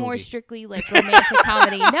that's good more movie. strictly like romantic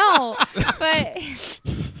comedy. No, but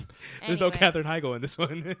There's no anyway. Katherine Heigl in this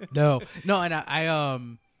one. No,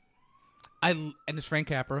 and and it's Frank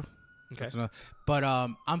Capra. Okay. That's enough. But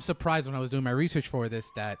I'm surprised when I was doing my research for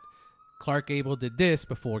this that Clark Gable did this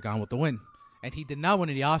before Gone with the Wind, and he did not win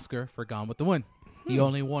the Oscar for Gone with the Wind. He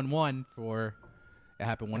only won one for It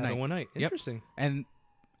Happened One Night. One night. Yep. Interesting. And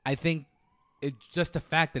I think it's just the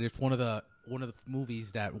fact that it's one of the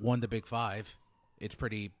movies that won the Big Five. It's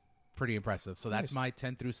pretty impressive. So that's Nice. my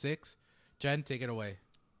 10 through 6. Jen, take it away.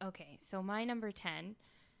 Okay, so my number 10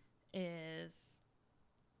 is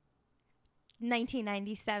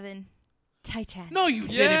 1997 Titanic. No, you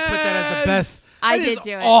didn't put that as the Yes! best. I That did is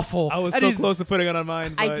do it. Awful. I was That so is- close to putting it on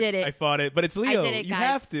mine. I But did it. I fought it. But it's Leo. did it, You guys.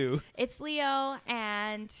 have to. It's Leo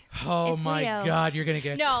and Oh It's my Leo. God, you're gonna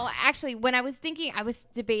get no, actually, when I was thinking, I was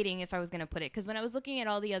debating if I was going to put it because when I was looking at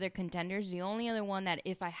all the other contenders, the only other one that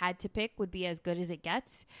if I had to pick would be As Good as It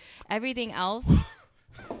Gets. Everything else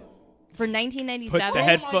for 1997.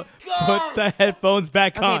 Put the headphones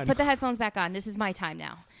back Okay, on. put the headphones back on. This is my time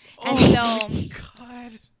now. And so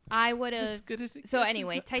God. I would As have. good as it So gets,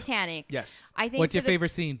 anyway, Titanic. yes. I think. What's for your the- favorite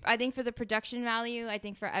scene? I think for the production value, I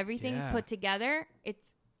think for everything Yeah. put together,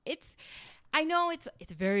 it's. I know it's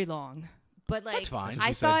very long, but like That's fine. I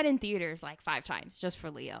She saw said. it in theaters like 5 times just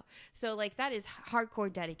for Leo. So like that is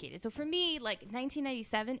hardcore dedicated. So for me, like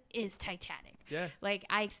 1997 is Titanic. Yeah. Like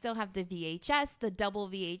I still have the VHS, the double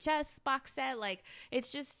VHS box set. Like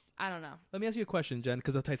it's just I don't know. Let me ask you a question, Jen,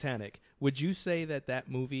 because of Titanic. Would you say that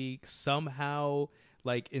movie somehow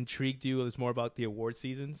like intrigued you? It was more about the award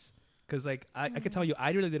seasons? Because like I could tell you,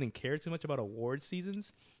 I really didn't care too much about award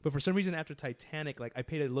seasons, but for some reason after Titanic, like I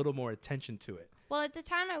paid a little more attention to it. Well, at the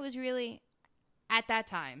time I was really at that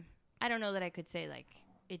time. I don't know that I could say like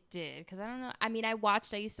it did, because I don't know. I mean, I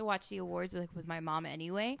used to watch the awards with my mom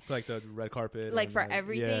anyway. Like the red carpet. Like for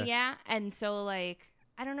everything, yeah. And so like,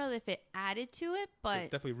 I don't know if it added to it, but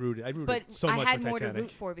it definitely rooted. I rooted but so much I had for more Titanic. to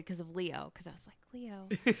root for because of Leo, because I was like,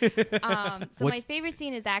 Leo. So my favorite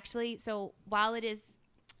scene is actually, so while it is,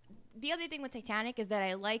 the other thing with Titanic is that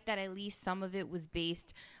I like that at least some of it was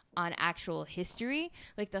based on actual history,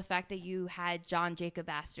 like the fact that you had John Jacob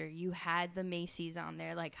Astor, you had the Macy's on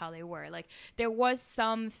there, like how they were, like there was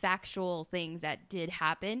some factual things that did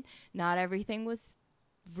happen. Not everything was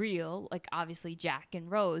real, like obviously Jack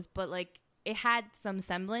and Rose, but like it had some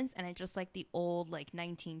semblance, and I just like the old like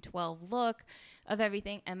 1912 look of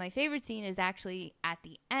everything. And my favorite scene is actually at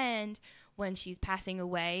the end when she's passing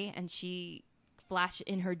away and she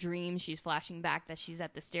in her dreams, she's flashing back that she's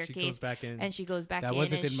at the staircase. She goes back in. And she goes back in. That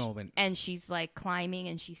was a good moment. And she's like climbing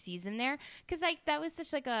and she sees him there. Because like that was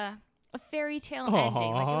such like a fairy tale Aww.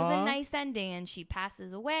 ending. Like it was a nice ending, and she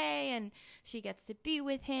passes away and she gets to be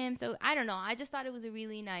with him. So I don't know. I just thought it was a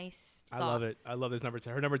really nice thought. I love it. I love this number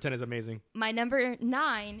 10. Her number 10 is amazing. My number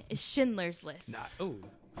 9 is Schindler's List. Oh,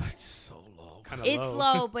 It's so low. It's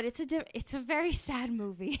low, but it's a very sad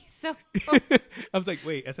movie. So I was like,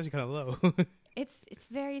 wait, that's actually kind of low. it's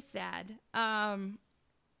very sad.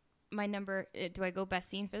 My number. Do I go best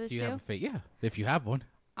scene for this Do you too? have yeah, if you have one.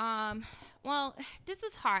 Well, this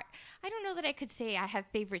was hard. I don't know that I could say I have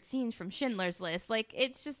favorite scenes from Schindler's List. Like,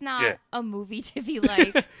 it's just not a movie to be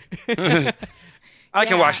like. I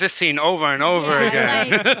can watch this scene over and over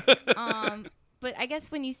again. Like, but I guess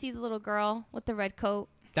when you see the little girl with the red coat.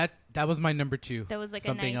 That was my number 2. That was like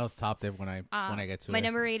something a nice, else topped it when I get to my it.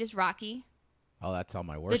 number 8 is Rocky. Oh, that's on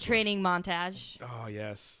my worst. The training montage. Oh,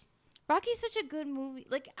 yes. Rocky's such a good movie.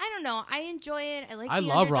 Like, I don't know. I enjoy it. I like the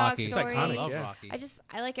love underdog Rocky. story. I love Rocky.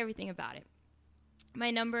 I like everything about it. My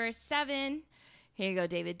number 7. Here you go,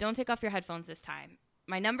 David. Don't take off your headphones this time.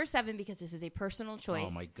 My number 7, because this is a personal choice.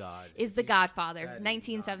 Oh my God. Is The Godfather,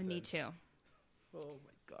 1972. Oh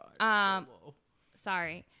my God.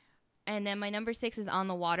 Sorry. And then my number 6 is On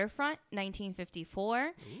the Waterfront, 1954.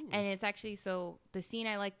 Ooh. And it's actually, so the scene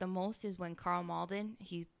I like the most is when Carl Malden,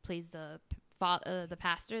 he plays the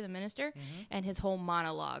pastor, the minister, and his whole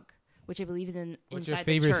monologue, which I believe is inside the church. What's your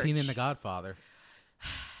favorite scene in The Godfather?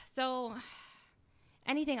 So,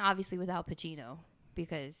 anything obviously with Al Pacino,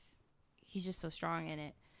 because he's just so strong in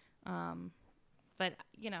it. But,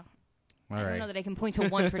 you know, I don't know that I can point to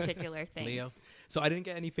one particular thing. Leo? So I didn't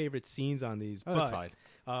get any favorite scenes on these. Oh, but, that's fine.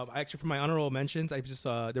 Actually, for my honorable mentions, I just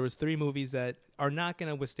there was 3 movies that are not going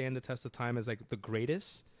to withstand the test of time as like the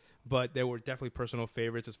greatest, but they were definitely personal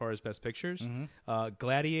favorites as far as best pictures.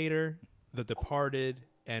 Gladiator, The Departed,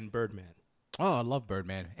 and Birdman. Oh, I love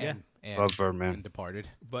Birdman. And Love Birdman. And Departed.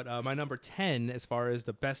 But my number 10, as far as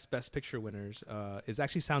the best picture winners, is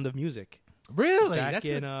actually Sound of Music. Really? Back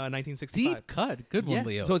in 1965. Deep cut. Good one,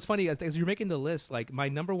 Leo. So it's funny, as you're making the list, like my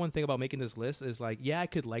number one thing about making this list is like, yeah, I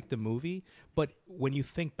could like the movie, but when you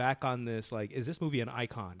think back on this, like, is this movie an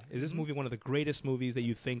icon? Is this movie one of the greatest movies that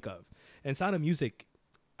you think of? And Sound of Music,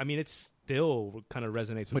 I mean, it still kind of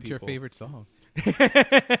resonates with What's people. your favorite song?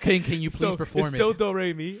 Can you please perform it's still Do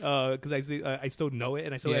Re Mi, because I still know it,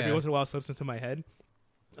 and I still every once in a while slips into my head.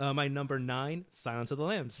 My number 9, Silence of the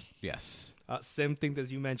Lambs. Yes. Same thing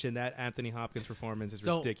as you mentioned, that Anthony Hopkins performance is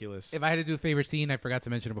ridiculous. If I had to do a favorite scene, I forgot to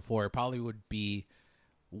mention it before, it probably would be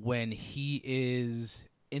when he is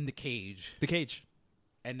in the cage. The cage.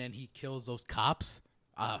 And then he kills those cops.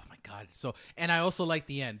 Oh, my God. And I also like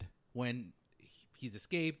the end when he's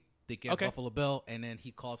escaped, they get Buffalo Bill, and then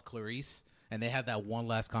he calls Clarice. And they have that one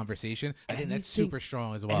last conversation. I think that's super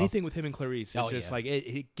strong as well. Anything with him and Clarice is just like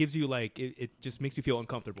it gives you like it just makes you feel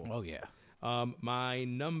uncomfortable. Oh yeah. My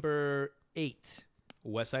number 8,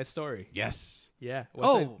 West Side Story. Yes. Yeah.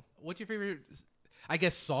 What's your favorite? I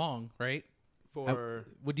guess song, right? For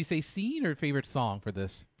would you say scene or favorite song for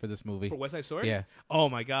this movie? For West Side Story? Yeah. Oh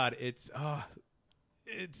my God, I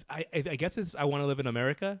guess it's I Want to Live in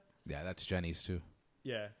America. Yeah, that's Jenny's too.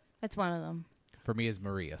 Yeah. That's one of them. For me, is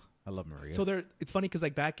Maria. I love Maria. So it's funny because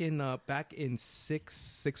like back in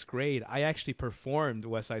sixth grade, I actually performed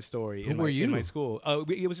West Side Story. Who were you? In my school?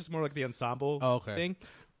 It was just more like the ensemble thing.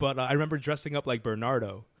 But I remember dressing up like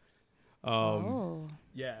Bernardo.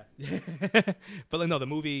 Yeah. But like, no, the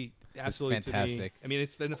movie absolutely it's fantastic. To me, I mean,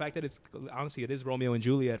 it's been the fact that it's honestly it is Romeo and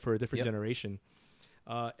Juliet for a different generation.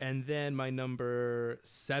 And then my number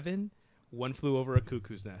 7, One Flew Over a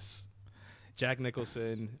Cuckoo's Nest. Jack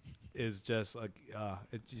Nicholson. is just like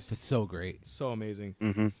It's so great. so amazing.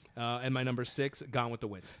 Mm-hmm. And my number 6, Gone with the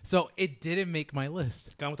Wind. So it didn't make my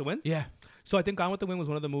list. Gone with the Wind? Yeah. So I think Gone with the Wind was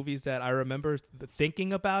one of the movies that I remember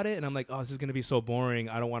thinking about it, and I'm like, oh, this is going to be so boring.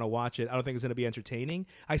 I don't want to watch it. I don't think it's going to be entertaining.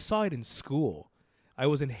 I saw it in school. I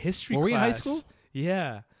was in history class. Were we in high school?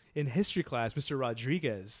 Yeah. In history class, Mr.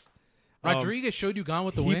 Rodriguez. Rodriguez showed you Gone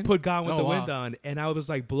with the Wind? He put Gone with the Wind wow. on, and I was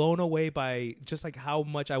like blown away by just like how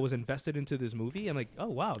much I was invested into this movie. I'm like, oh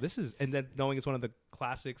wow, this is, and then knowing it's one of the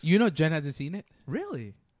classics. You know Jen hasn't seen it?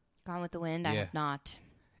 Really? Gone with the Wind. I Yeah. have not.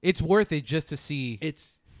 It's worth it just to see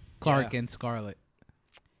It's Clark yeah. and Scarlet.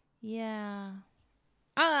 Yeah.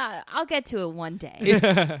 I'll get to it one day.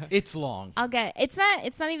 It's long. I'll get. It's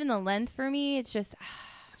not even the length for me. It's just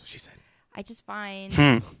That's what she said. I just find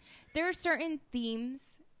Hmm. there are certain themes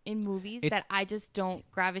in movies It's- that I just don't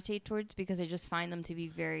gravitate towards because I just find them to be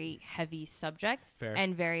very heavy subjects Fair.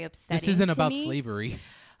 and very upsetting. This isn't to about me. slavery.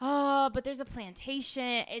 Oh, but there's a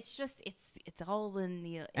plantation. It's just it's all in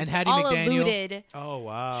the And it's Hattie all McDaniel- alluded. Oh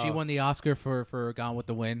wow. She won the Oscar for Gone with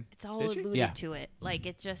the Wind. It's all Did she? alluded Yeah. to it. Like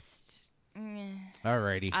it just.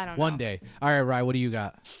 Alrighty. I don't One know. day. All right, Ryan, what do you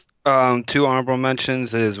got? 2 honorable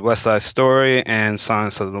mentions is West Side Story and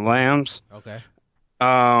Silence of the Lambs. Okay.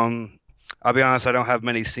 I'll be honest, I don't have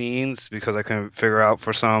many scenes because I couldn't figure out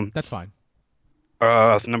for some. That's fine.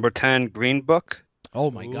 Number 10, Green Book. Oh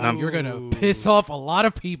my God, you're Ooh. gonna piss off a lot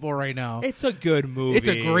of people right now. It's a good movie. It's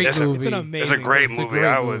a great It's movie. an amazing. It's a great It's a movie. great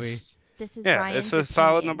I movie. was This is yeah, Ryan's it's a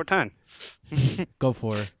solid opinion. number 10. Go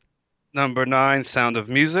for it. Number 9, Sound of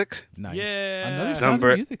Music. Nice. Yeah. Another Sound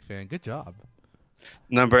Number- of Music fan. Good job.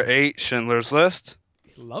 Number 8, Schindler's List.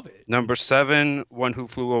 Love it. Number 7, One Who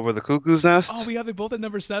Flew Over the Cuckoo's Nest. Oh, we have it both at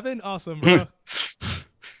number 7. Awesome, bro.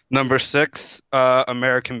 Number 6,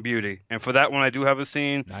 American Beauty. And for that one, I do have a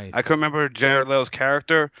scene. Nice. I couldn't remember Jared Leto's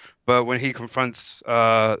character, but when he confronts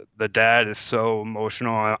the dad, is so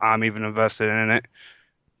emotional. I'm even invested in it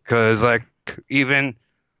because, like, even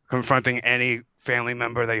confronting any family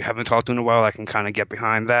member that you haven't talked to in a while, I can kind of get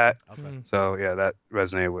behind that. Okay. So yeah, that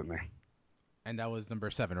resonated with me. And that was number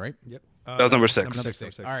 7, right? Yep. That was number 6. Number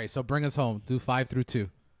 6. All right, so bring us home. Do 5 through 2.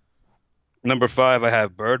 Number 5, I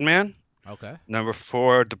have Birdman. Okay. Number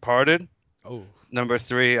 4, Departed. Oh. Number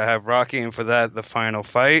 3, I have Rocky, and for that, The Final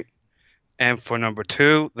Fight. And for number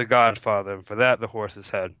 2, The Godfather, and for that, The Horse's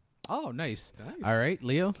Head. Oh, nice. Nice. All right,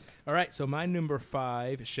 Leo. All right, so my number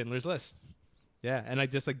 5 is Schindler's List. Yeah, and I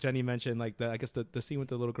just like Jenny mentioned, like I guess the scene with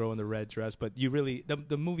the little girl in the red dress, but you really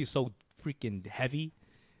the movie's so freaking heavy.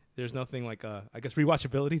 There's nothing like I guess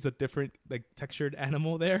rewatchability is a different like textured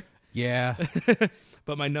animal there. Yeah.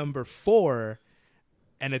 But my number 4,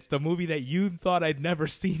 and it's the movie that you thought I'd never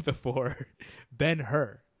seen before,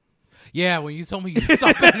 Ben-Hur. Yeah, when you told me you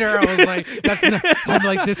saw better, I was like, I'm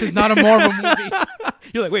like, this is not a Marvel movie.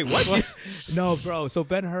 You're like, wait, what? No, bro. So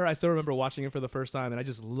Ben-Hur, I still remember watching it for the first time, and I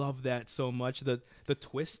just love that so much. The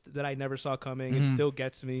twist that I never saw coming, it still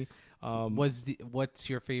gets me. What's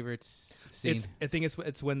your favorite scene? I think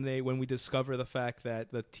it's when we discover the fact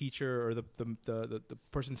that the teacher or the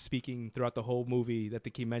person speaking throughout the whole movie that they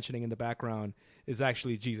keep mentioning in the background is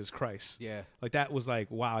actually Jesus Christ. Yeah. Like that was like,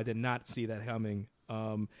 wow, I did not see that coming.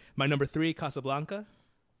 My number 3, Casablanca,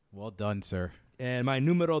 Well done, sir. and my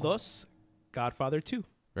numero 2, Godfather 2.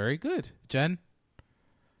 Very good. Jen?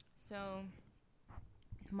 So,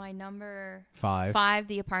 my number 5. 5,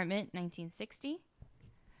 The Apartment, 1960.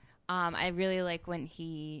 I really like when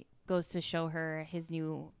he goes to show her his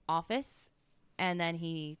new office, and then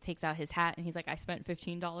he takes out his hat, and he's like, I spent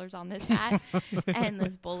 $15 on this hat and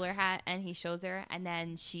this bowler hat, and he shows her, and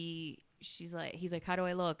then he's like, how do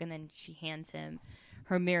I look? And then she hands him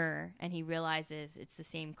her mirror, and he realizes it's the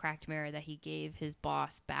same cracked mirror that he gave his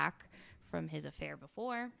boss back from his affair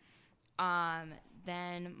before.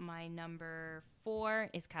 Then my number 4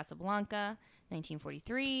 is Casablanca,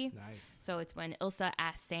 1943. Nice. So it's when Ilsa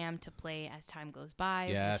asks Sam to play As Time Goes By,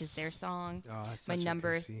 which is their Yes. song. Oh, that's My such a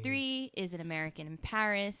number good scene. 3 is An American in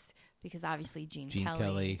Paris, because obviously Gene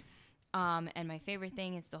Kelly. And my favorite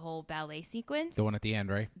thing is the whole ballet sequence. The one at the end,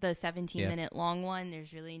 right? The 17-minute long one.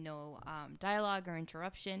 There's really no dialogue or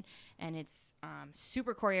interruption, and it's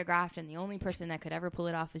super choreographed. And the only person that could ever pull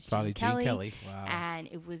it off was Probably Gene Gene Kelly. Wow. And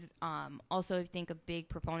it was also, I think, a big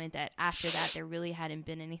proponent that after that there really hadn't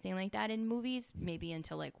been anything like that in movies, maybe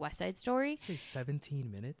until like West Side Story. Say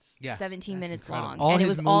 17 minutes. Yeah. 17 That's minutes incredible. long, All and it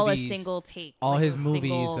his was all a movies- single take. All like his a movies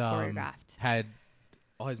single choreographed. had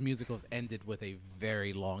all his musicals ended with a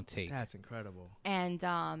very long take. That's incredible. And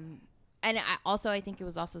I think it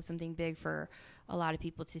was also something big for a lot of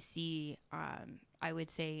people to see. I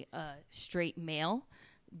would say a straight male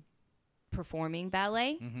performing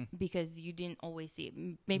ballet because you didn't always see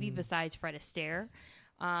it. Maybe besides Fred Astaire.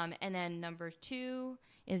 And then number 2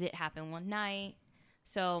 is It Happened One Night.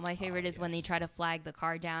 So my favorite is when they try to flag the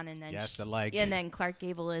car down and then the leg. And then Clark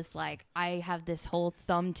Gable is like, I have this whole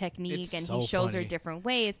thumb technique, It's and so he shows funny. her different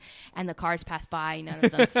ways, and the cars pass by, none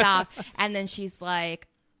of them stop. And then she's like,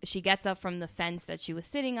 she gets up from the fence that she was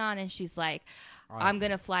sitting on, and she's like, I'm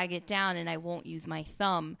gonna flag it down, and I won't use my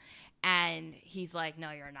thumb. And he's like, no,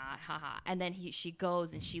 you're not, haha. And then she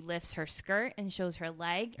goes and she lifts her skirt and shows her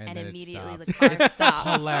leg, and then it immediately stops. the car stops.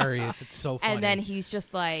 Hilarious. It's so funny. And then he's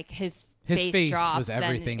just like, his face drops, was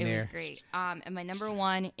everything and it there. was great. And my number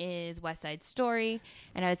 1 is West Side Story,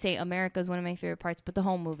 and I would say America is one of my favorite parts, but the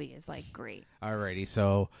whole movie is like great. Alrighty,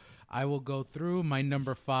 so I will go through. My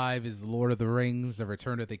number 5 is Lord of the Rings: The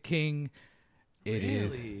Return of the King. It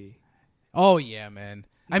is. Really? Oh yeah, man.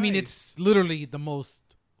 I mean, Nice. it's literally the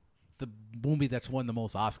movie that's won the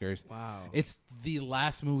most Oscars. Wow. It's the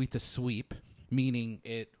last movie to sweep, meaning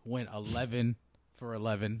it went 11 for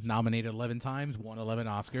 11, nominated 11 times, won 11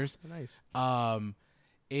 Oscars. Nice.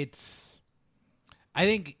 It's, I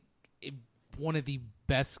think, one of the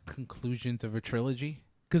best conclusions of a trilogy,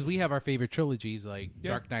 because we have our favorite trilogies like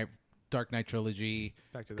Yeah. Dark Knight trilogy,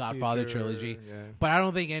 Back to the Godfather Future, trilogy, yeah. but I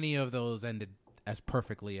don't think any of those ended as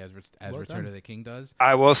perfectly as Well Return done. of the King does.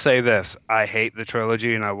 I will say this: I hate the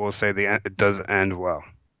trilogy, and I will say it does end well.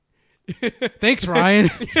 Thanks, Ryan.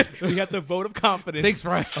 We got the vote of confidence. Thanks,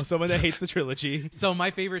 Ryan. Of someone that hates the trilogy. So my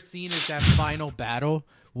favorite scene is that final battle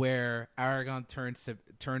where Aragorn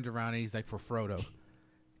turns around and he's like, for Frodo,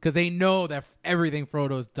 because they know that everything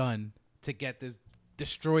Frodo's done to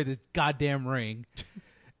destroy this goddamn ring,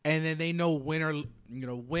 and then they know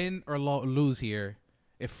win or lose here.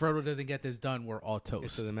 If Frodo doesn't get this done, we're all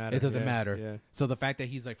toast. It doesn't matter. It doesn't Yeah, matter. yeah. So the fact that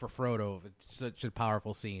he's like, for Frodo, it's such a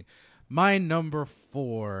powerful scene. My number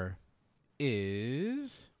 4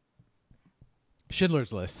 is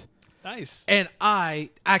Schindler's List. Nice. And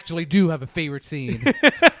I actually do have a favorite scene.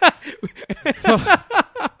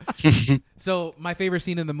 So my favorite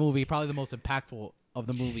scene in the movie, probably the most impactful of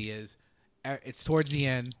the movie, is it's towards the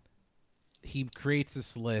end. He creates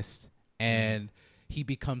this list and he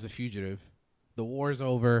becomes a fugitive. The war's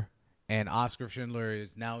over and Oscar Schindler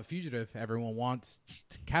is now a fugitive. Everyone wants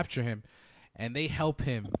to capture him and they help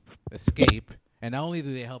him escape. And not only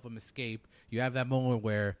do they help him escape, you have that moment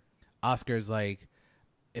where Oscar's like,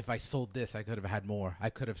 if I sold this, I could have had more. I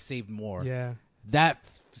could have saved more. Yeah. That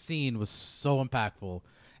scene was so impactful.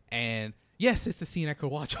 And yes, it's a scene I could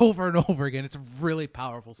watch over and over again. It's a really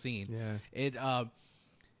powerful scene. Yeah.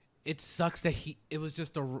 It sucks that it was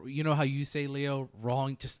just you know how you say, Leo,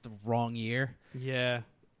 just the wrong year. Yeah.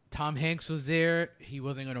 Tom Hanks was there. He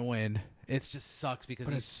wasn't going to win. It just sucks because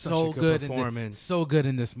But he's it's such so a good good performance. so good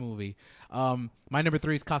in this movie. My number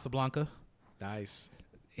 3 is Casablanca. Nice.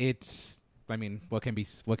 I mean, what can we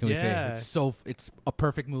say? It's a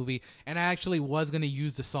perfect movie. And I actually was going to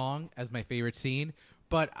use the song as my favorite scene,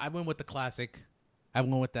 but I went with the classic. I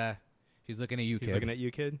went with the He's looking at you, He's kid. looking at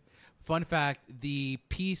you, kid. Fun fact, the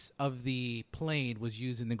piece of the plane was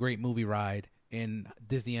used in the Great Movie Ride in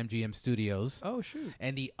Disney MGM Studios. Oh, shoot.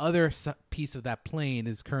 And the other piece of that plane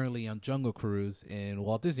is currently on Jungle Cruise in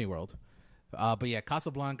Walt Disney World. But yeah,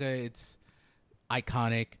 Casablanca, it's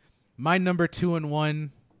iconic. My number 2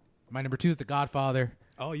 is The Godfather.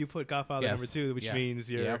 Oh, you put Godfather Yes. number 2, which Yeah. means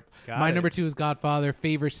you're... Yep. Got My it. number 2 is Godfather.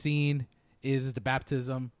 Favorite scene is the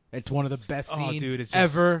baptism. It's one of the best scenes it's just-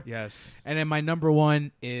 ever. Yes. And then my number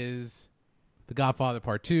 1 is The Godfather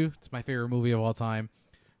Part 2. It's my favorite movie of all time.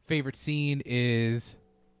 Favorite scene is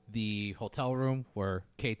the hotel room where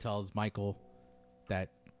Kay tells Michael that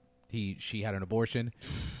she had an abortion.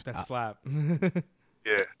 That slap.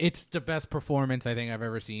 Yeah. It's the best performance I think I've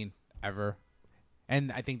ever seen, ever.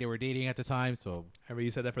 And I think they were dating at the time, so I remember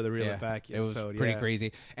you said that for the Reel It Back it was episode. pretty yeah.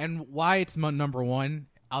 crazy. And why it's my number 1,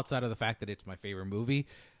 outside of the fact that it's my favorite movie,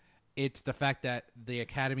 it's the fact that the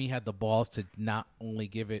Academy had the balls to not only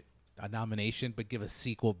give it a nomination, but give a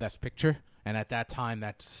sequel Best Picture. And at that time,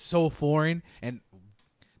 that's so foreign. And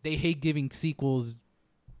they hate giving sequels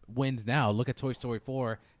wins now. Look at Toy Story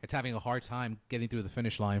 4. It's having a hard time getting through the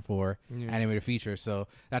finish line for animated features. So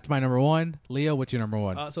that's my number 1. Leo, what's your number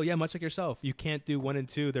 1? So yeah, much like yourself, you can't do 1 and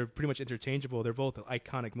 2. They're pretty much interchangeable. They're both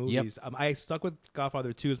iconic movies. I stuck with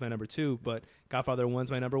Godfather 2 as my number 2, but Godfather 1's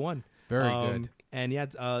my number 1. Very good. And yeah,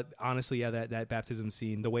 honestly, yeah, that baptism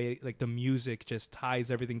scene, the way like the music just ties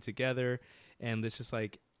everything together, and it's just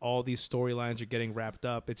like all these storylines are getting wrapped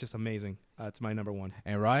up. It's just amazing. It's my number 1.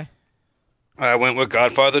 And Rye? I went with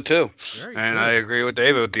Godfather too, Very and good. I agree with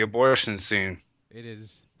David with the abortion scene. It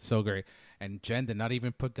is so great. And Jen did not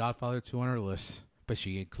even put Godfather 2 on her list. but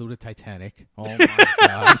she included Titanic. Oh my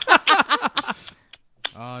god.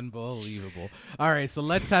 Unbelievable. All right, so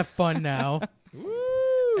let's have fun now.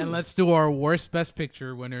 And let's do our worst Best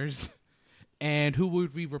Picture winners. And who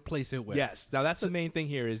would we replace it with? Yes. Now that's the main thing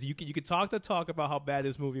here is you could talk about how bad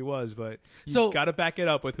this movie was, but you So- got to back it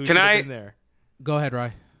up with who should have been there. Go ahead,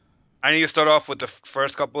 Rye. I need to start off with the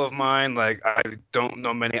first couple of mine. Like, I don't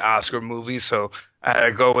know many Oscar movies, so I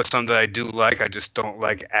go with some that I do like. I just don't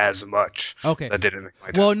like as much. Okay. That didn't make my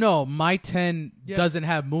top. Well, no, my 10 Yeah. doesn't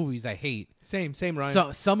have movies I hate. Same, Ryan.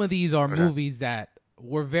 So some of these are movies that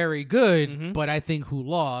were very good, Mhm. but I think who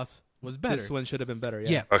lost was better. This one should have been better.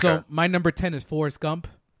 Yeah. Okay. So my number 10 is Forrest Gump,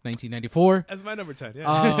 1994. That's my number 10.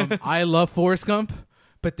 Yeah. I love Forrest Gump,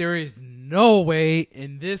 but there is no way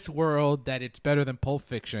in this world that it's better than Pulp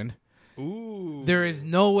Fiction. Ooh. There is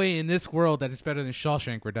no way in this world that it's better than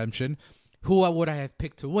Shawshank Redemption. Who would I have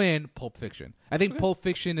picked to win? Pulp Fiction. I think Pulp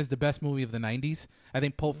Fiction is the best movie of the 90s. I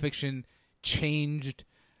think Pulp Fiction changed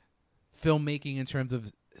filmmaking in terms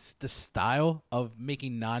of the style of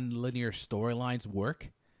making non-linear storylines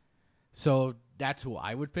work. So that's who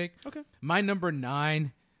I would pick. Okay. My number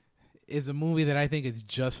 9 is a movie that I think is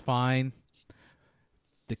just fine.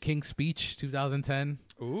 The King's Speech, 2010.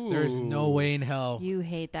 Ooh. There's no way in hell. You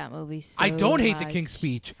hate that movie so I don't hate The much. King's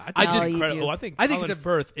Speech. I I think just you incredible. do. I think I think Colin it's a-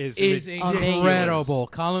 Firth is is ridiculous. incredible.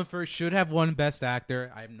 Colin Firth should have won Best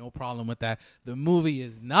Actor. I have no problem with that. The movie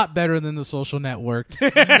is not better than The Social Network.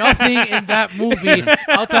 Nothing in that movie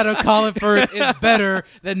outside of Colin Firth is better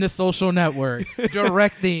than The Social Network.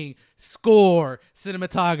 Directing, score,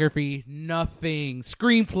 cinematography, nothing.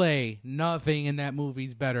 Screenplay, nothing in that movie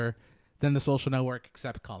is better than The Social Network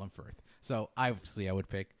except Colin Firth. So obviously I would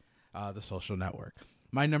pick The Social Network.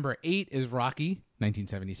 My number 8 is Rocky,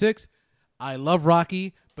 1976. I love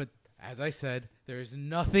Rocky, but as I said, there's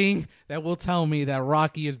nothing that will tell me that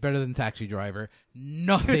Rocky is better than Taxi Driver.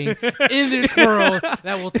 Nothing in this world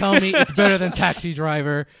that will tell me it's better than Taxi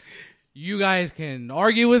Driver. You guys can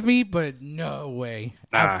argue with me, but no way.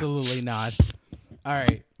 Nah. Absolutely not. All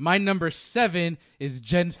right. My number 7 is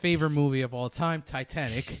Jen's favorite movie of all time,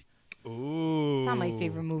 Titanic. Ooh. It's not my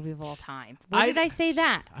favorite movie of all time. Where I- did I say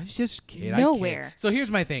that? I was just kidding. Nowhere. So here's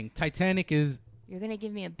my thing. Titanic is You're gonna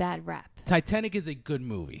give me a bad rap. a good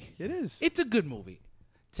movie. It is. It's a good movie.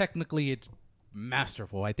 Technically, it's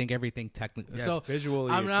masterful. I think everything technically. Yeah, so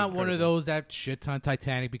visually, I'm it's not one of incredible. those that shits on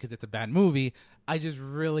Titanic because it's a bad movie. I just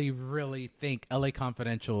really, really think L.A.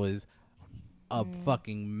 Confidential is a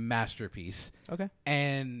fucking masterpiece. Okay.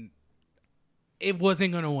 And it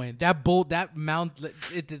wasn't gonna win. That mount,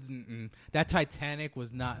 it didn't. That Titanic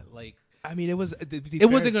was not like. I mean, it was. It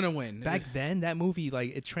wasn't gonna win. Back then, that movie, like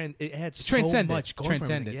it had so transcended. much going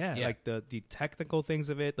Transcended, from it. Yeah, yeah. like the technical things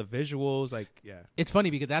of it, the visuals, like It's funny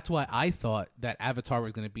because that's why I thought that Avatar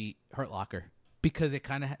was gonna beat Hurt Locker because it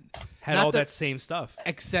kind of had all that same stuff.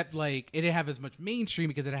 Except like it didn't have as much mainstream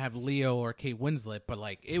because it didn't have Leo or Kate Winslet, but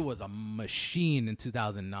like it was a machine in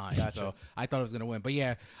 2009. Gotcha. So I thought it was gonna win. But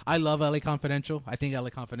yeah, I love LA Confidential. I think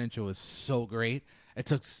LA Confidential is so great.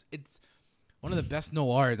 It's one of the best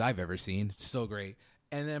noirs I've ever seen. It's so great.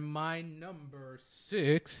 And then my number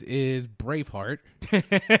 6 is Braveheart.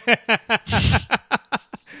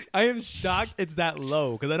 I am shocked it's that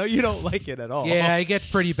low because I know you don't like it at all. Yeah, it gets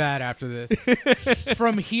pretty bad after this.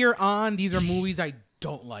 From here on, these are movies I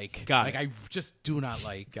don't like. Got like it. I just do not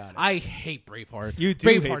like. Got it. I hate Braveheart. You do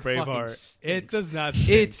hate fucking Braveheart. stinks. It does not stink.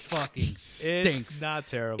 It's fucking stinks. It's not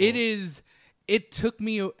terrible. It is. It took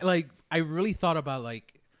me like I really thought about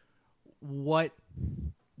like what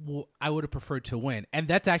I would have preferred to win, and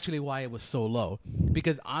that's actually why it was so low.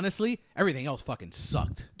 Because honestly, everything else fucking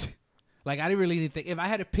sucked. Like I didn't really think if I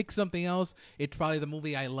had to pick something else, it's probably the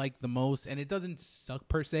movie I like the most, and it doesn't suck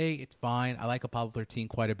per se. It's fine. I like Apollo 13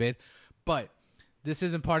 quite a bit, but this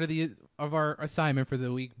isn't part of our assignment for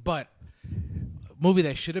the week. But movie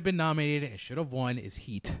that should have been nominated and should have won is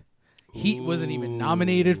Heat. Heat wasn't even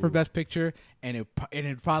nominated for Best Picture, and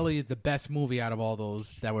it probably is the best movie out of all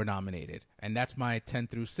those that were nominated. And that's my 10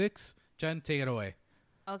 through 6. Jen, take it away.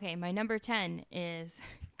 Okay, my number 10 is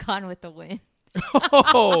Gone with the Wind.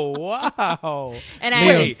 Oh wow! And I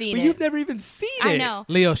haven't seen but it. you've never even seen it. I know.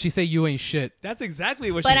 Leo, she said you ain't shit. That's exactly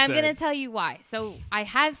what But she I'm said. going to tell you why. So I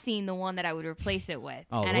have seen the one that I would replace it with.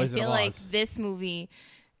 Oh, and I Wizard feel of like Oz. this movie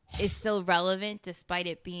is still relevant despite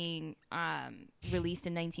it being released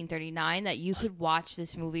in 1939, that you could watch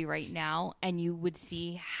this movie right now and you would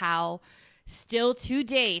see how still to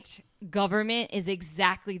date government is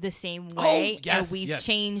exactly the same way yes, and we've yes.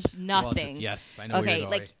 changed nothing. Well, yes, I know where Okay, you're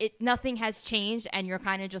like going. nothing has changed and you're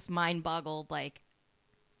kind of just mind boggled like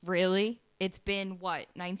really? It's been what,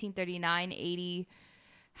 1939, 80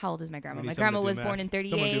 how old is my grandma? We need My someone grandma to do was math. born in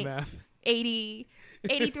Someone do 38, math. 80,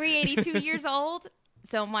 83, 82 years old.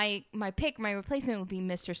 So my replacement would be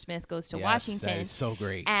Mr. Smith Goes to Yes, Washington. that is so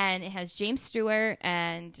great. And it has James Stewart,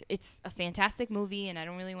 and it's a fantastic movie, and I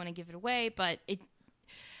don't really want to give it away, but it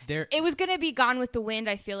was going to be Gone with the Wind,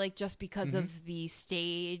 I feel like, just because of the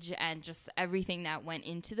stage and just everything that went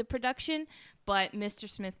into the production. But Mr.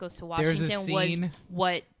 Smith Goes to Washington was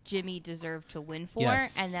what Jimmy deserved to win for,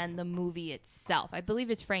 Yes. and then the movie itself. I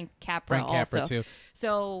believe it's Frank Capra Capra, also. too.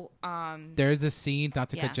 So, There's a scene, not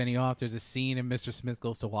to Yeah. cut Jenny off, there's a scene in Mr. Smith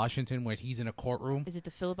Goes to Washington where he's in a courtroom. is it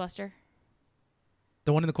the filibuster?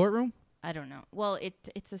 The one in the courtroom? I don't know. Well,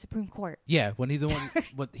 it's the Supreme Court. Yeah, when he's the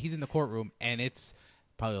one, he's in the courtroom, and it's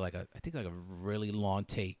probably like a really long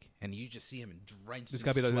take, and you just see him drenched It's in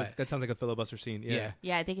gotta be sweat. that sounds like a filibuster scene. Yeah.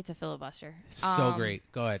 Yeah, I think it's a filibuster. So great.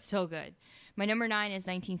 Go ahead. So good. My number 9 is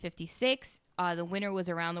 1956. The winner was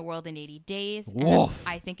Around the World in 80 Days. Woof. And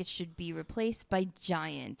I think it should be replaced by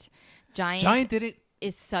Giant. Giant did it.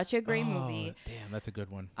 is such a great movie. Damn, that's a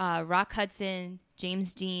good one. Rock Hudson,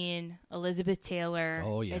 James Dean, Elizabeth Taylor.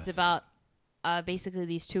 Oh, yes. It's about basically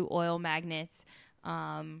these two oil magnates.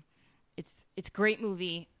 It's a great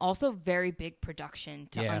movie. Also very big production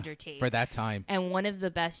to undertake. For that time. And one of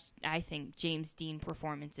the best, I think, James Dean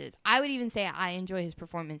performances. I would even say I enjoy his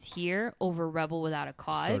performance here over Rebel Without a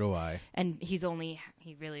Cause. So do I. And he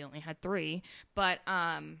really only had 3. But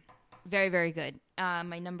very, very good.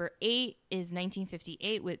 My number 8 is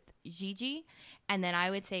 1958 with Gigi. And then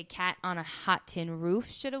I would say Cat on a Hot Tin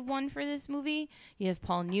Roof should have won for this movie. You have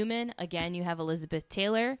Paul Newman. Again, you have Elizabeth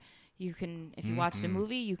Taylor. You can, if you watch the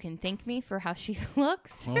movie, you can thank me for how she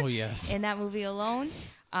looks. Oh, yes. In that movie alone.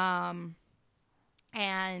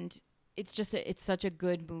 And it's just, it's such a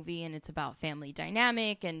good movie, and it's about family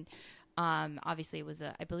dynamic. And obviously it was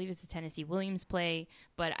I believe it's a Tennessee Williams play,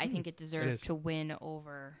 but I think it deserved to win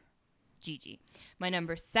over Gigi. My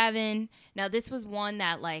number 7. Now this was one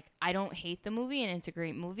that, like, I don't hate the movie, and it's a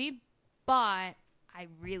great movie, but I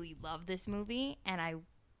really love this movie, and I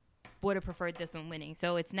would have preferred this one winning.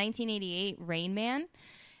 So it's 1988 Rain Man,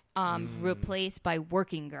 replaced by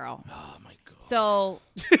Working Girl. Oh, my God. So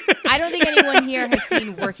I don't think anyone here has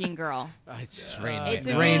seen Working Girl. Rain It's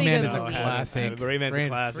Man. a Rain really Man good is a movie. classic. Rain Man's a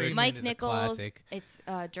classic. Rain Man Mike is a Nichols. classic.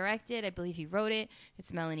 It's directed. I believe he wrote it.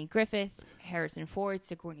 It's Melanie Griffith, Harrison Ford,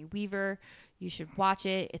 Sigourney Weaver. You should watch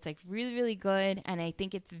it. It's like really, really good, and I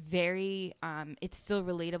think it's very. It's still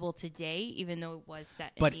relatable today, even though it was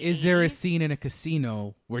set. But in the is there a 80s. scene in a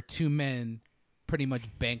casino where 2 men pretty much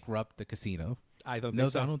bankrupt the casino? I don't No,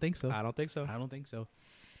 think so. I don't think so. I don't think so. I don't think so.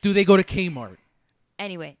 Do they go to Kmart?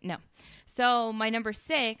 Anyway, no. So my number 6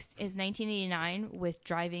 is 1989 with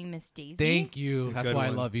Driving Miss Daisy. Thank you. That's Good why I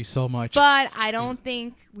one. love you so much. But I don't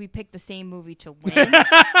think we picked the same movie to win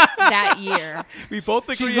that year. We both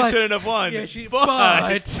agree She's you like- shouldn't have won. yeah,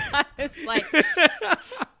 but It's like,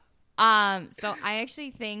 so I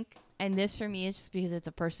actually think, and this for me is just because it's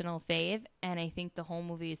a personal fave, and I think the whole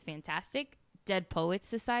movie is fantastic. Dead Poets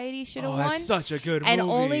Society should have won. that's such a good And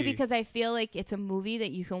movie. only because I feel like it's a movie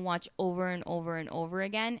that you can watch over and over and over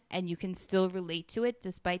again, and you can still relate to it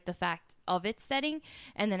despite the fact of its setting.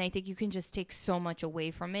 And then I think you can just take so much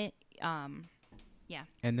away from it. Yeah.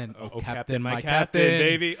 And then, Oh, Captain, my Captain,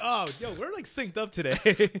 baby. Oh, yo, we're like synced up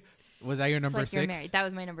today. Was that your It's number like you're 6? married. That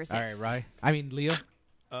was my number 6. All right, right. I mean, Leo,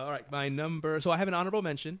 All right, my number. So I have an honorable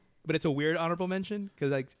mention, but it's a weird honorable mention because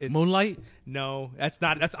like it's Moonlight. No, that's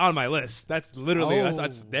not. That's on my list. That's literally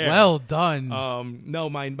that's there. Well done. No,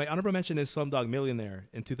 my honorable mention is Slumdog Millionaire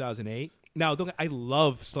in 2008. Now, I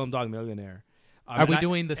love Slumdog Millionaire. Are we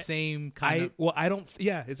doing the same kind of? Well, I don't.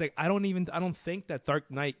 Yeah, it's like I don't think that Dark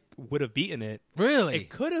Knight would have beaten it. Really? It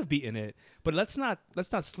could have beaten it, but let's not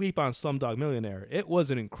sleep on Slumdog Millionaire. It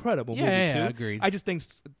was an incredible movie Yeah, too. agreed. I just think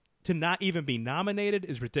to not even be nominated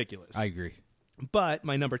is ridiculous. I agree. But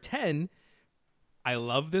my number 10, I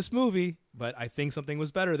love this movie, but I think something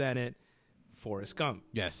was better than it. Forrest Gump.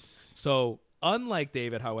 Yes. So unlike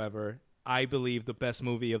David, however, I believe the best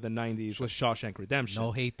movie of the 90s was Shawshank Redemption.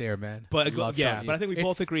 No hate there, man. But Love yeah, Shaw- but I think we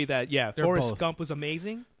both it's- agree that they're Forrest both. Gump was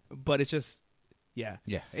amazing, but it's just yeah.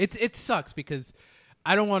 Yeah, it sucks because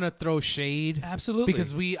I don't want to throw shade. Absolutely.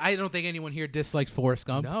 Because I don't think anyone here dislikes Forrest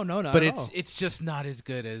Gump. No, not But at all. it's just not as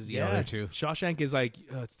good as the other two. Shawshank is like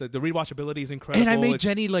it's the rewatchability is incredible. And I made It's-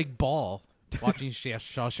 Jenny like bawl watching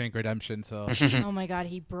Shawshank Redemption. So Oh my God,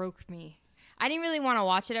 he broke me. I didn't really want to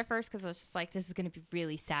watch it at first because I was just like, this is going to be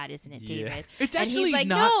really sad, isn't it, Yeah. David? It's and actually he's like,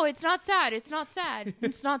 not- no, it's not sad. It's not sad.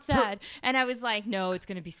 It's not sad. And I was like, no, it's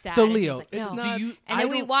going to be sad. So And he's Leo, like, it's no. not- do you? And I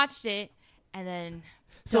then we don't- watched it, and then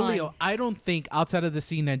So done. Leo, I don't think outside of the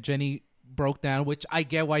scene that Jenny broke down, which I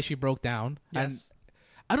get why she broke down, Yes.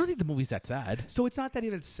 and I don't think the movie's that sad. So it's not that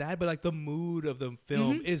even sad, but like the mood of the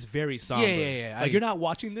film is very somber. Yeah. Like you're not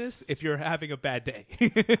watching this if you're having a bad day.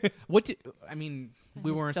 I mean,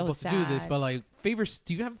 we was weren't so supposed to do this, sad. but like, do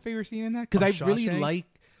you have a favorite scene in that? Because I really Shawshank? like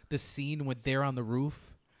the scene when they're on the roof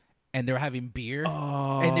and they're having beer,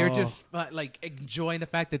 and they're just like enjoying the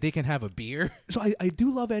fact that they can have a beer. So I do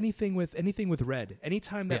love anything with Red.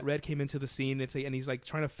 Anytime that Yeah. Red came into the scene, and he's like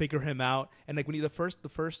trying to figure him out, and like when the first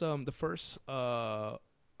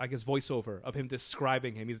I guess voiceover of him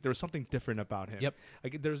describing him, there was something different about him. Yep.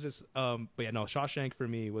 Like there's this but yeah, no, Shawshank for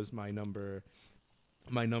me was my number.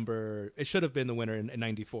 It should have been the winner in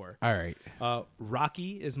 '94. All right.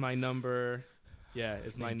 Rocky is my number. Yeah,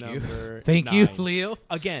 is my Thank you. number. Thank you, 9. Leo.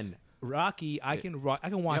 Again, Rocky, I can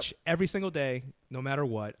watch every single day, no matter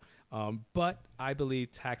what. But I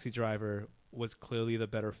believe Taxi Driver was clearly the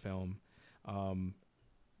better film.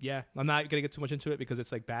 Yeah, I'm not gonna get too much into it because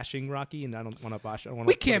it's like bashing Rocky, and I don't want to bash.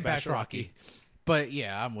 We can't bash Rocky. But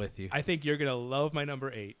yeah, I'm with you. I think you're gonna love my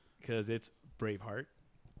number 8 because it's Braveheart.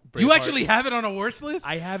 You Braveheart- actually have it on a worst list?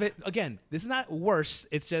 I have it again. This is not worse.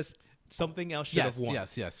 It's just something else should have won.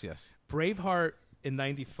 Yes. Braveheart in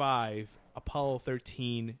 '95, Apollo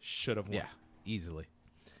 13 should have won. Yeah, easily.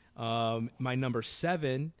 My number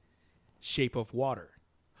 7, Shape of Water.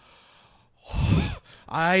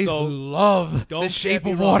 I So, love Don't The get Shape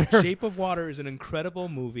me of wrong. Water. Shape of Water is an incredible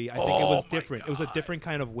movie. I think it was different. It was a different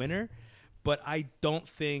kind of winner, but I don't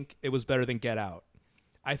think it was better than Get Out.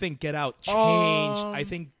 I think Get Out changed. I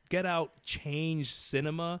think Get Out changed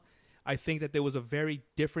cinema. I think that there was a very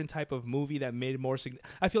different type of movie that made it more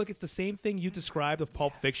I feel like it's the same thing you described of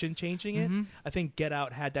Pulp Fiction changing it. I think Get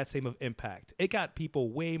Out had that same of impact. It got people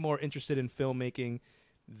way more interested in filmmaking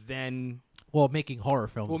than Well, making horror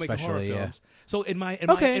films, making especially. horror Yeah. films. So in my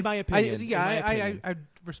Okay. opinion, I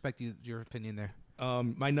respect your opinion there.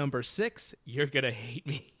 my number 6, you're gonna hate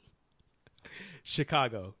me.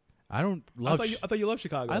 Chicago. I don't I love. thought you loved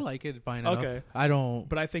Chicago. I like it fine enough. Okay. I don't.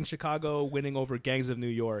 But I think Chicago winning over Gangs of New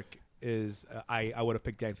York is I would have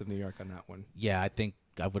picked Gangs of New York on that one. Yeah, I think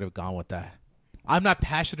I would have gone with that. I'm not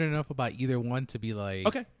passionate enough about either one to be like.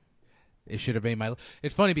 Okay. It should have made my.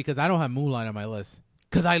 It's funny because I don't have Moonlight on my list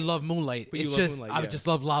because I love Moonlight. But you It's love just Moonlight, I yeah. just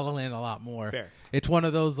love La La Land a lot more. Fair. It's one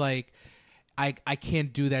of those like. I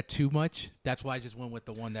can't do that too much. That's why I just went with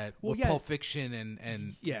the one that with Pulp Fiction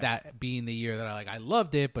and Yeah. that being the year that I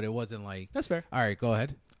loved it, but it wasn't like. That's fair. All right, go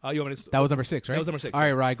ahead. You want me to, That was number 6, right? That was number 6. All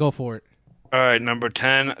right, Rye, go for it. All right, number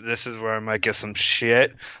 10. This is where I might get some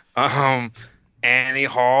shit. Annie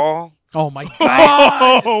Hall. Oh my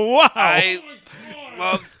god! Oh wow! I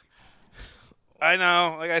loved. I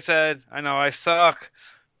know, like I said, I know I suck,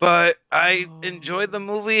 but I enjoyed the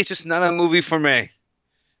movie. It's just not a movie for me.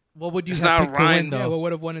 What would you It's have not picked to Ryan, win, Yeah, though? what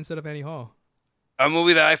would have won instead of Annie Hall? A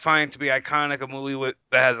movie that I find to be iconic, a movie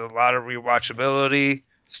that has a lot of rewatchability.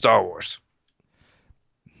 Star Wars.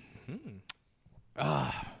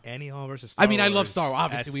 Annie Hall versus Star I mean, I Wars. love Star Wars.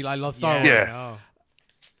 Obviously, I love Star yeah, Wars. Yeah. I know.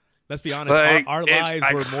 Let's be honest. Like, our it's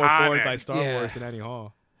lives were more formed by iconic. Star Yeah. Wars than Annie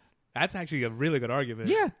Hall. That's actually a really good argument.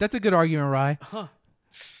 Yeah, that's a good argument, Rye. Huh.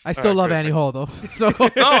 I still right, love good. Annie Hall, though. So,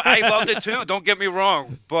 No, I loved it too. Don't get me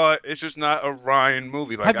wrong, but it's just not a Ryan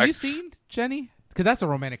movie. Like, have you seen Jenny? Because that's a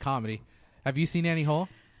romantic comedy. Have you seen Annie Hall?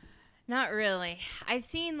 Not really. I've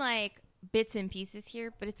seen like bits and pieces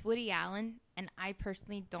here, but it's Woody Allen, and I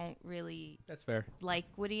personally don't really That's fair. like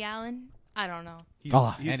Woody Allen. I don't know. He's,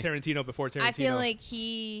 Oh, he's Annie. Tarantino before Tarantino. I feel like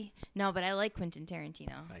no, but I like Quentin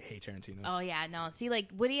Tarantino. I hate Tarantino. Oh yeah, no. See, like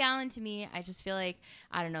Woody Allen to me, I just feel like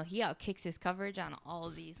I don't know. He outkicks his coverage on all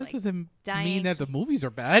of these. That Like, doesn't dying- mean that the movies are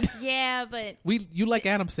bad. yeah, but You like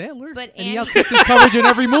Adam Sandler, But and he Annie- outkicks his coverage in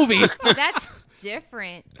every movie. that's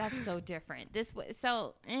different. That's so different.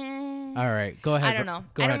 So. All right, go ahead. I don't know.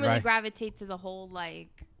 Go I ahead, don't really Rye. gravitate to the whole like.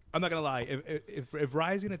 I'm not gonna lie. If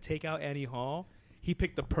Rye's gonna take out Annie Hall, he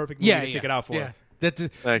picked the perfect movie Yeah, to take it out for. Yeah. That's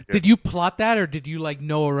Thank you. did you plot that, or did you like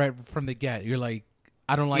know right from the get? You're like,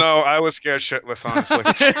 I don't like. No, I was scared shitless, honestly.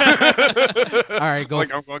 All right, go.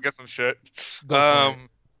 Like, I'm going to get some shit. Go for it.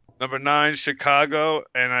 Number 9, Chicago,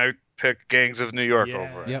 and I picked Gangs of New York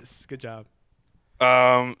Yes. over it. Yep. Good job.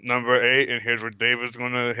 Number 8, and here's where David's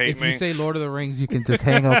going to hate If me. you say Lord of the Rings, you can just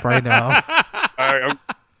hang up right now. All right,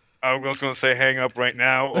 I'm just going to say hang up right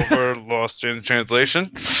now over Lost in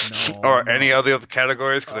Translation. Or any other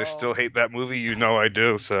categories, because I still hate that movie. You know I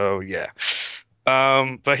do, so yeah.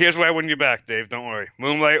 But here's where I win you back, Dave. Don't worry.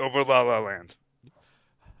 Moonlight over La La Land.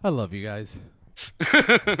 I love you guys.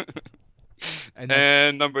 And then,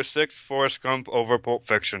 And number 6, Forrest Gump over Pulp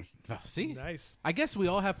Fiction. see, Nice. I guess we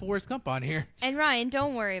all have Forrest Gump on here. And Ryan,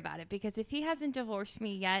 don't worry about it because if he hasn't divorced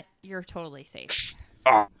me yet, you're totally safe.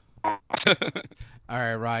 Oh. All All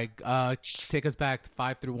right, Rye. Take us back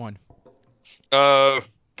 5 through 1.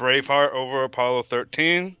 Braveheart over Apollo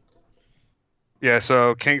 13. Yeah,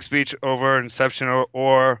 so King's Speech over Inception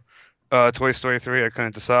or Toy Story 3. I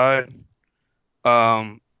couldn't decide.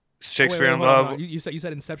 Shakespeare in hold on, Love. hold on. You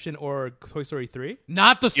said Inception or Toy Story 3?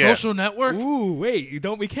 Not the Social Network. Ooh, wait,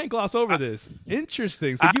 we can't gloss over this.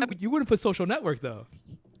 Interesting. So you wouldn't put Social Network though.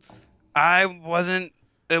 It wasn't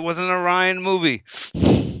a Ryan movie.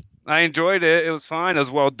 I enjoyed it. It was fine. It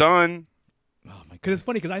was well done. Oh my Because it's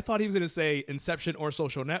funny because I thought he was going to say Inception or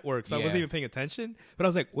Social Network, so I wasn't even paying attention. But I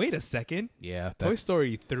was like, wait a second. Yeah. Toy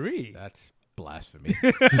Story 3. That's blasphemy.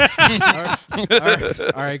 All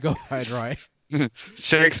right, go ahead, Rye.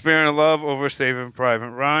 Shakespeare in Love over Saving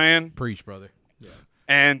Private Ryan. Preach, brother.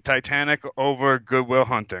 And Titanic over Good Will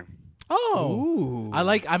Hunting. Oh. Ooh. I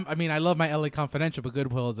love my LA Confidential, but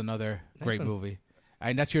Good Will is another great movie.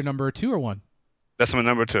 And that's your number 2 or 1? That's my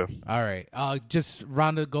number 2. All right. Just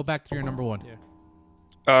go back to your number 1.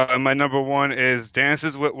 Yeah. My number 1 is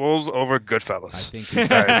Dances with Wolves over Goodfellas. I think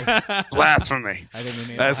That is blasphemy. I think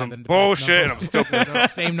we may That's have some the bullshit. best I'm still pissed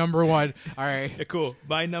off. Same number 1. All right. Yeah, cool.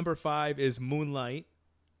 My number 5 is Moonlight,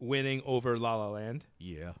 winning over La La Land.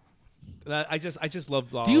 Yeah. I just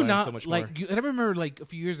love La La Do you Land not so much like? more. I remember like a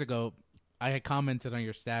few years ago, I had commented on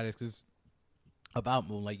your status about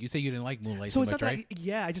Moonlight. You say you didn't like Moonlight So so it's much, not right? that,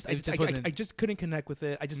 yeah. I just couldn't connect with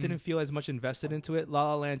it. I just didn't feel as much invested into it. La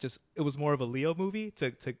La Land it was more of a Leo movie It's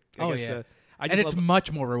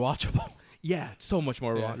much more rewatchable. Yeah, so much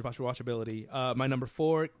more rewatchability. My number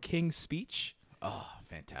 4, King's Speech. Oh,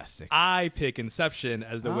 fantastic! I pick Inception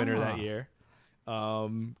as the winner that year.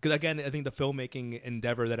 Because again, I think the filmmaking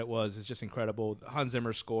endeavor that it was is just incredible. Hans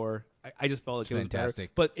Zimmer score, I just felt like it was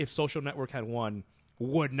fantastic. better. But if Social Network had won,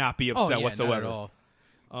 would not be upset whatsoever. Not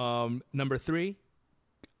at all. Number 3,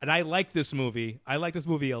 and I like this movie. I like this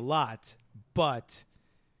movie a lot, but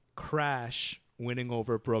Crash winning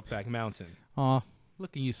over Brokeback Mountain. Aw,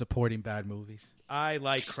 look at you supporting bad movies. I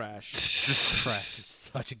like Crash. Crash is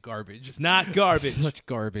such a garbage. It's not garbage. Such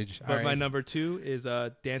garbage. But my number 2 is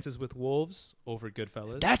Dances with Wolves over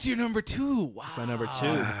Goodfellas. That's your number 2. Wow. My number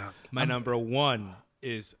 2. My number 1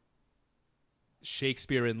 is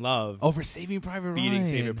Shakespeare in Love over Saving Private Ryan. Beating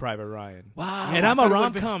Saving Private Ryan. Wow. And I'm a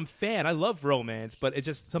rom-com fan. I love romance, but it's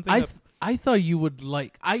just something I thought you would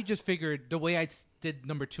like. I just figured the way I did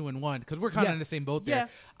number 2 and 1, because we're kind of in the same boat there. Yeah.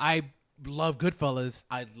 I love Goodfellas.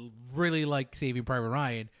 I really like Saving Private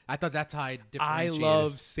Ryan. I thought that's how I differentiated. I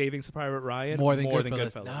love Saving Private Ryan more than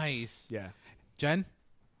Goodfellas. Nice. Yeah. Jen?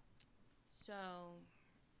 So,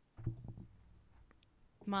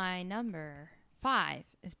 my number 5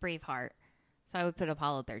 is Braveheart. So I would put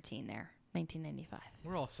Apollo 13 there, 1995.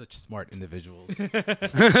 We're all such smart individuals.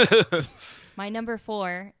 My number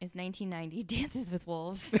 4 is 1990, Dances with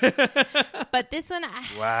Wolves. But this one,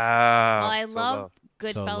 Wow. while I So love low.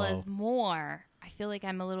 Goodfellas more, I feel like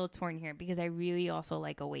I'm a little torn here because I really also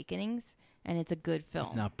like Awakenings, and it's a good film.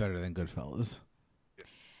 It's not better than Goodfellas.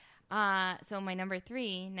 So my number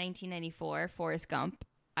 3, 1994, Forrest Gump.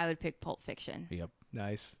 I would pick Pulp Fiction. Yep.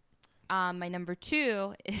 Nice. My number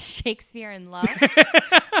 2 is Shakespeare in Love,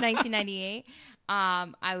 1998.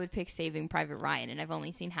 I would pick Saving Private Ryan, and I've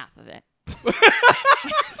only seen half of it.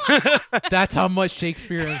 That's how much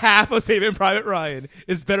Shakespeare. Half of Saving Private Ryan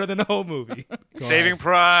is better than the whole movie. Saving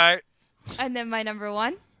Pride. And then my number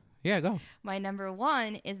 1. Yeah, go. My number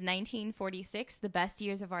 1 is 1946, The Best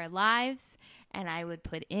Years of Our Lives, and I would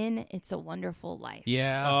put in It's a Wonderful Life.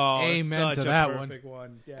 Yeah. Oh, Amen such to a that perfect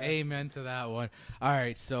one. Yeah. Amen to that one. All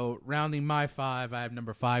right, so rounding my 5, I have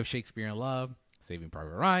number 5, Shakespeare in Love, Saving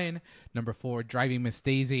Private Ryan. Number 4, Driving Miss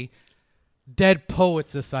Daisy. Dead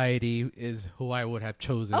Poets Society is who I would have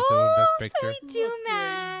chosen to win Best Picture. So we do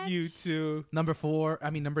match. You too. Number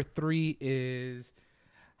 3 is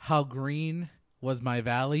How Green Was My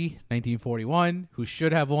Valley, 1941. Who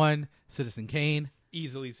should have won? Citizen Kane.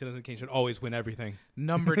 Easily, Citizen Kane should always win everything.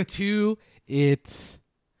 Number 2, it's.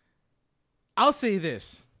 I'll say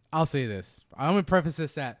this. I'm going to preface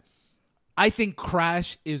this that I think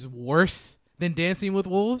Crash is worse than Dancing with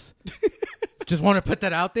Wolves. Just want to put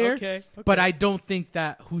that out there. Okay. But I don't think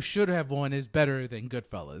that Who Should Have Won is better than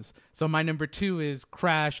Goodfellas. So my number 2 is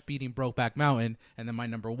Crash beating Brokeback Mountain. And then my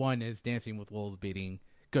number 1 is Dancing with Wolves beating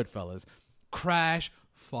Goodfellas. Crash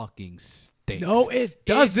fucking stinks. No, it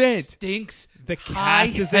doesn't. It stinks. The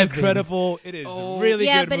cast is heavens. incredible. It is Oh. a really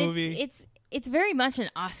Yeah, good but movie. it's very much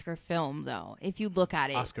an Oscar film, though. If you look at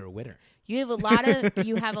it, Oscar winner. you have a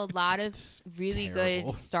lot of really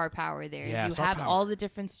terrible. good star power there. Yeah, you star have power. all the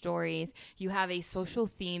different stories. You have a social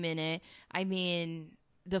theme in it. I mean,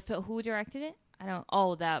 who directed it? I don't.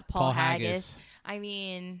 Oh, that Paul Haggis. I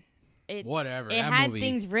mean, whatever. It that had movie,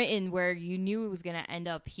 things written where you knew it was going to end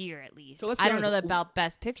up here at least. So let's be I don't know honest, about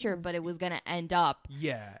Best Picture, but it was going to end up.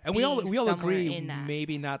 Yeah, and we all Be somewhere agree in that.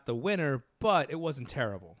 maybe not the winner, but it wasn't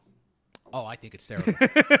terrible. Oh, I think it's terrible.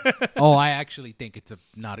 Oh, I actually think it's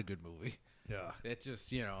not a good movie. Yeah. It's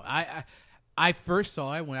just, I first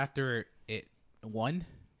saw it when after it won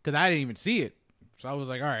because I didn't even see it. So I was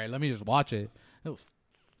like, all right, let me just watch it. It was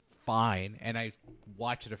fine. And I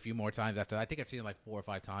watched it a few more times after that. I think I've seen it like 4 or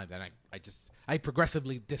 5 times. And I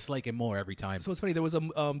progressively dislike it more every time. So it's funny. There was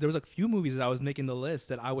a few movies that I was making the list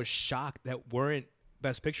that I was shocked that weren't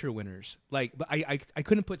Best Picture winners. Like, but I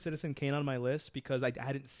couldn't put Citizen Kane on my list because I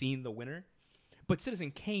hadn't seen the winner. But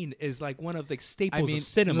Citizen Kane is like one of the staples of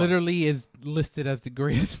cinema. Literally is listed as the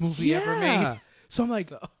greatest movie ever made. So I'm like,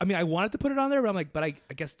 I wanted to put it on there, but I'm like,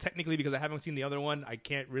 I guess technically because I haven't seen the other one, I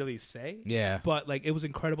can't really say. Yeah. But like, it was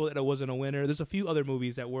incredible that it wasn't a winner. There's a few other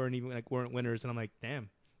movies that weren't winners, and I'm like, damn,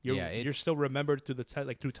 you're still remembered through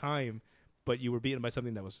through time, but you were beaten by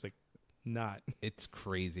something that was like not. It's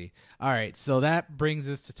crazy. All right, so that brings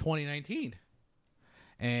us to 2019.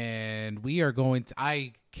 And we are going to...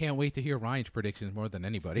 I can't wait to hear Ryan's predictions more than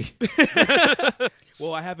anybody.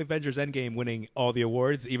 Well, I have Avengers Endgame winning all the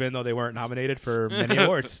awards, even though they weren't nominated for many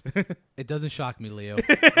awards. It doesn't shock me, Leo.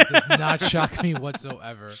 It does not shock me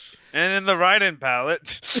whatsoever. And in the write-in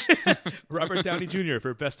ballot, Robert Downey Jr.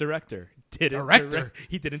 for Best Director. He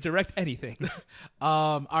didn't direct anything.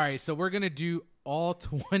 All right, so we're going to do all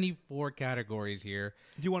 24 categories here.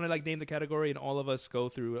 Do you want to like name the category and all of us go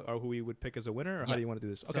through who we would pick as a winner, or how do you want to do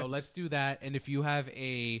this? Okay. So let's do that. And if you have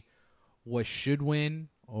a what should win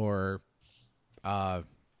or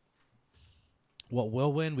what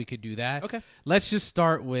will win, we could do that. Okay. Let's just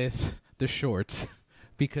start with the shorts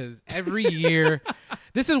because every year,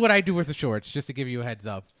 this is what I do with the shorts, just to give you a heads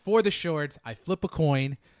up. For the shorts, I flip a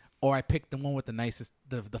coin or I pick the one with the nicest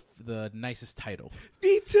the nicest title.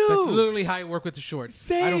 Me too. That's literally how I work with the shorts.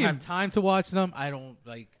 Same. I don't have time to watch them. I don't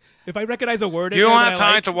like. If I recognize a word, you don't have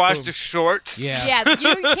time to watch the shorts. Yeah. Yeah,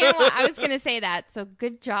 you can't. I was gonna say that. So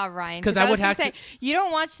good job, Ryan. 'Cause I would have say to- you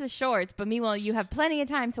don't watch the shorts, but meanwhile you have plenty of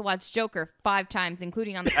time to watch Joker 5 times,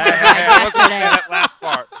 including on the I was going to say yesterday. that last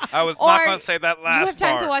part. I was not Or going to say that last You have time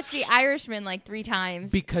part. to watch The Irishman like 3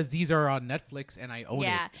 times. Because these are on Netflix and I own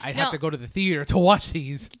Yeah. it. I'd No. have to go to the theater to watch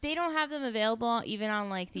these. They don't have them available even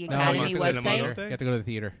on like the No, Academy you have to go to the website. cinema. You have to go to the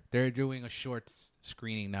theater. They're doing a shorts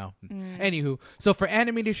screening now. Mm. Anywho, so for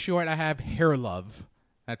animated short, I have Hair Love.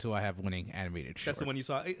 That's who I have winning animated short. That's the one you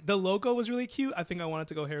saw. The logo was really cute. I think I wanted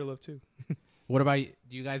to go Hair Love too. What about you?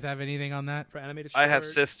 Do you guys have anything on that? For animated short. I have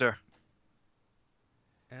Sister.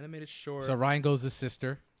 Animated short. So Ryan goes to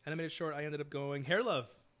Sister. Animated short, I ended up going Hair Love.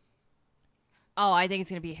 Oh, I think it's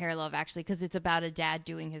gonna be Hair Love actually because it's about a dad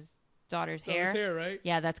doing his daughter's That was hair. hair, right?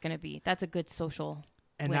 Yeah, that's a good social.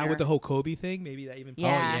 And winner. now with the whole Kobe thing, maybe that even Yeah.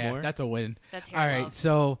 Oh, yeah, more. that's a win. That's Hair All right, Love.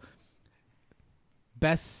 so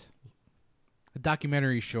best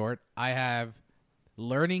documentary short, I have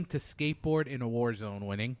Learning to Skateboard in a War Zone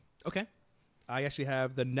winning. Okay. I actually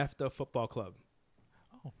have the NEFTA Football Club.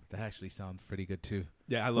 Oh, that actually sounds pretty good too.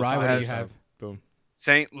 Yeah, I love Ryan, what do you science. have? Boom.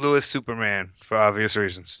 St. Louis Superman, for obvious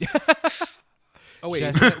reasons. Oh, wait,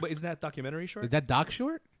 Yes. isn't that documentary short? Is that Doc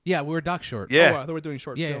Short? Yeah, we were Doc Short. Yeah. Oh, I thought we were doing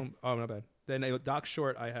short Yeah, film. Oh, not bad. Then Doc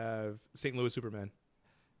Short, I have St. Louis Superman.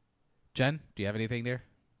 Jen, do you have anything there?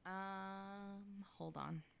 Hold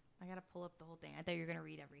on. I gotta pull up the whole thing. I thought you were gonna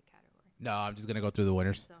read every category. No, I'm just gonna go through the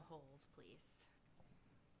winners. The holes, please.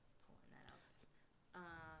 Pulling that up.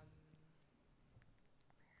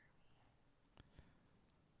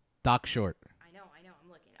 Doc Short. I know. I'm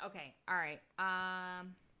looking. Okay. All right.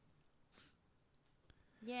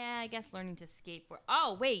 Yeah, I guess learning to skateboard.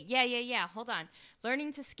 Oh, wait. Yeah. Hold on.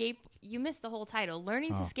 Learning to skate. You missed the whole title.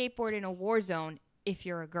 Learning to skateboard in a war zone if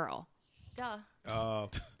you're a girl. Duh. Oh,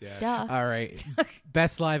 yeah. Duh. All right.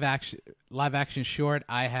 Best live action short.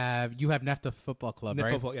 You have NEFTA Football Club,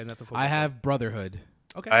 right? NEFTA Football I Club. have Brotherhood.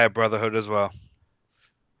 Okay. I have Brotherhood as well.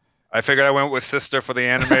 I figured I went with Sister for the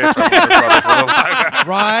animated, so I went with Brotherhood.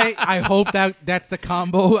 Right. I hope that's the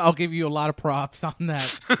combo. I'll give you a lot of props on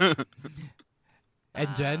that.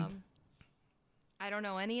 And Jen? I don't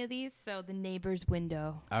know any of these, so The Neighbor's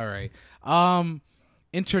Window. All right.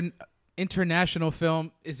 International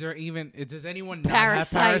film. Does anyone not have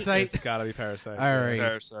Parasite. Parasite? It's got to be Parasite. All right.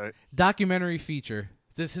 Parasite. Documentary feature.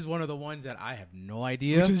 This is one of the ones that I have no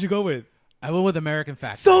idea. Which one did you go with? I went with American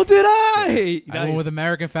Factory. So did I! I went with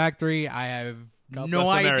American Factory. I have God no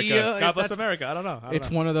bless America. idea. God if bless that's- America. I don't know. It's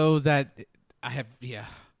one of those that I have. Yeah.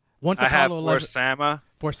 Once I have Apollo 11 Forsama.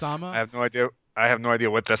 for Sama. I have no idea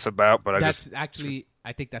what that's about, but That's actually.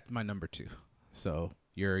 I think that's my number 2. So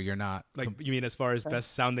You're not Like, you mean as far as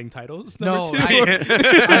best sounding titles? no. Number two?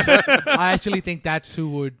 I actually think that's who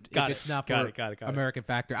would. Got if it, it's not got for it, got it. American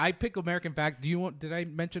Factor. I pick American Factor. Did I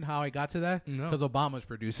mention how I got to that? No. Because Obama's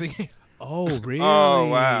producing it. Oh, really? Oh,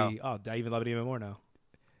 wow. Oh, I even love it even more now.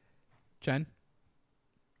 Jen,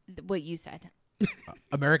 What you said.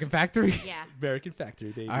 American Factory. Yeah. American Factory,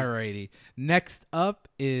 baby. Alrighty. Next up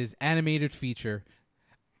is animated feature.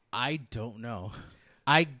 I don't know.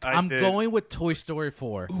 I'm did. going with Toy Story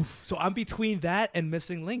 4. So I'm between that and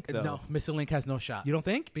Missing Link, though. No, Missing Link has no shot. You don't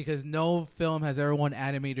think? Because no film has ever won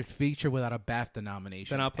animated feature without a BAFTA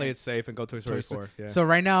nomination. Then I'll play And it safe and go Toy Story 4. Yeah. So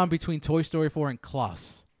right now I'm between Toy Story 4 and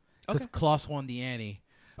Klaus. Because Okay. Klaus won the Annie.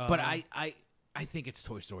 But I think it's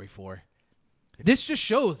Toy Story 4. This just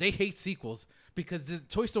shows they hate sequels. Because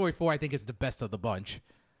Toy Story 4, I think, is the best of the bunch.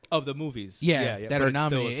 Of the movies. Yeah, but that are it's still a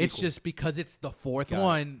nominated. It's sequel. just because it's the fourth Got it.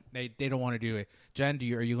 one, they don't want to do it. Jen,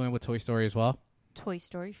 are you going with Toy Story as well? Toy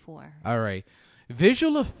Story 4. All right.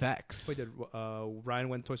 Visual effects. Wait, did Ryan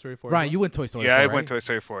went Toy Story 4? as Ryan, well? you went Toy Story 4, Yeah, I right? went Toy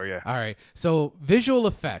Story 4. Yeah. All right. So visual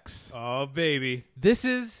effects. Oh, baby. This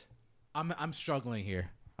is I'm struggling here.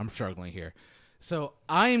 So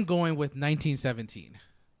I am going with 1917.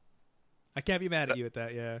 I can't be mad at you at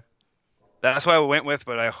that, yeah. That's what I went with,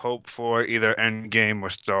 but I hope for either Endgame or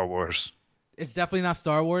Star Wars. It's definitely not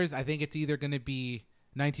Star Wars. I think it's either going to be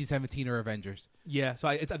 1917 or Avengers. Yeah, so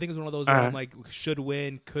I think it's one of those where I'm like, should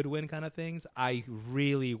win, could win kind of things. I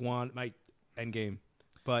really want my Endgame,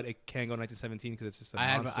 but it can't go 1917 because it's just a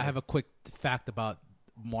monster. I have a quick fact about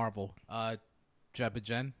Marvel.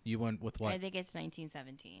 Jen, you went with what? I think it's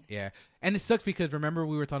 1917. Yeah, and it sucks because remember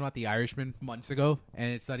we were talking about The Irishman months ago,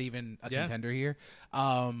 and it's not even a contender here.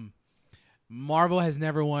 Marvel has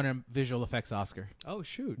never won a visual effects Oscar, Oh,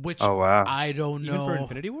 shoot. which Oh, wow. I don't Even know. for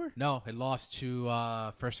Infinity War? No, it lost to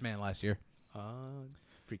First Man last year.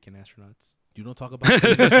 Freaking astronauts. You don't talk about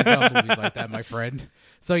movies like that, my friend.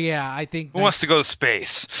 So yeah, I think Who wants to go to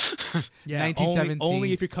space? Yeah, 1917.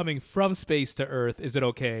 only if you're coming from space to Earth is it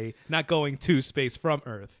okay, not going to space from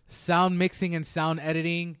Earth. sound mixing and sound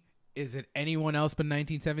editing. Is it anyone else but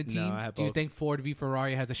 1917? No, I have Do you both. think Ford v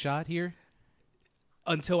Ferrari has a shot here?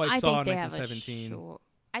 Until I saw think they have 1917.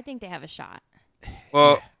 I think they have a shot.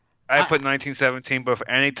 Well, I put 1917, but for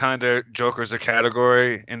any time the Joker's a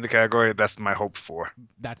category in the category, that's my hope for.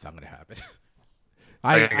 That's not going to happen.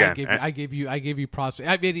 Again, I gave you props.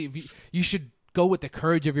 I mean, if you should go with the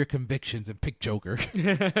courage of your convictions and pick Joker.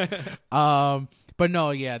 But no,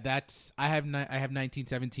 yeah, I have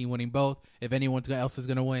 1917 winning both. If anyone else is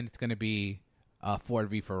going to win, it's going to be Ford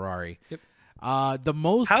v Ferrari. Yep. How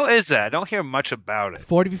is that? I don't hear much about it.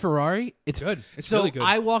 Ford v Ferrari, it's Good. It's so really good.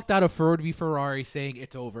 I walked out of Ford v Ferrari saying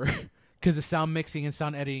it's over because the sound mixing and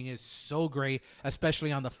sound editing is so great,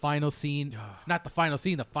 especially on the final scene. Not the final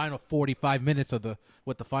scene, the final 45 minutes of the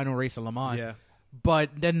final race of Le Mans. Yeah. But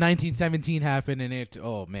then 1917 happened, and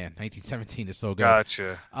 1917 is so good.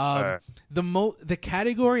 Gotcha. The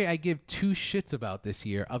category I give two shits about this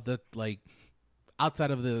year of the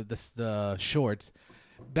outside of the shorts,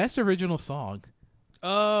 best original song.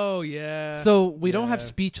 Oh, yeah. So we don't have Yeah.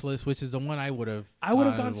 Speechless, which is the one I would have. I would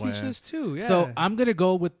have gone Speechless too, yeah. So I'm gonna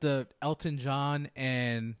go with the Elton John,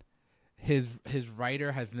 and his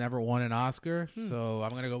writer has never won an Oscar, so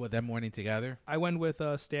I'm gonna go with them winning together. I went with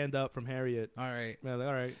Stand Up from Harriet. All right, Yeah, like,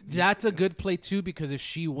 all right. that's a good play too because if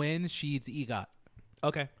she wins, she eats EGOT.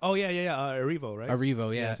 Okay. Oh, yeah. Arrivo, right?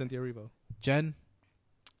 Arrivo, yeah. Cynthia Erivo. Jen,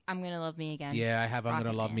 I'm gonna love me again. yeah, I have. I'm gonna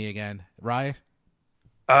Rocket love Man. me again. Rye,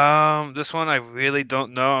 This one I really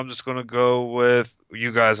don't know. I'm just gonna go with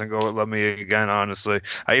you guys and go with Love Me Again, honestly.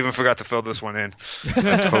 I even forgot to fill this one in.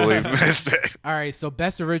 I totally missed it. all right. So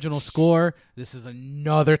best original score. This is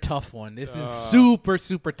another tough one. This is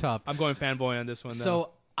super tough. I'm going fanboy on this one, though. So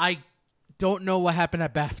I don't know what happened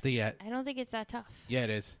at BAFTA yet. I don't think it's that tough. Yeah, it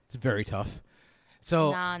is. It's very tough.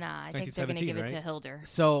 So Nah. I think they're gonna 1917, give it right? to Hilder.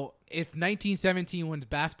 So if 1917 wins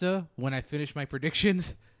BAFTA, when I finish my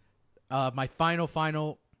predictions, my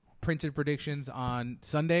final printed predictions on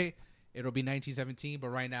Sunday, it'll be 1917. But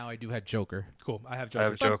right now, I do have Joker. Cool. I have I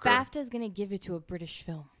have Joker. But Joker. BAFTA's gonna give it to a British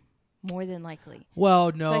film, more than likely.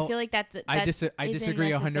 Well, no, So I feel like I isn't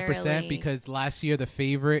disagree 100% necessarily- because last year the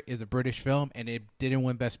favorite is a British film and it didn't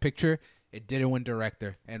win Best Picture, it didn't win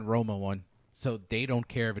Director, and Roma won. So they don't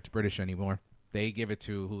care if it's British anymore. They give it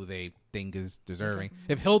to who they think is deserving.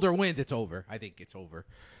 If Hilder wins, it's over. I think it's over.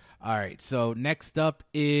 All right. So next up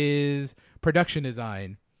is production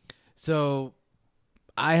design. So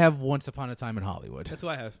I have Once Upon a Time in Hollywood. That's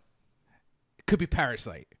what I have. It could be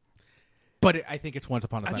Parasite, but I think it's Once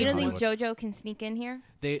Upon a Time You in don't Hollywood. think JoJo can sneak in here?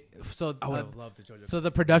 I would have loved the JoJo. So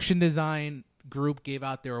the production design group gave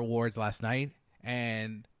out their awards last night,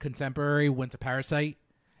 and contemporary went to Parasite,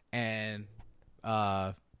 and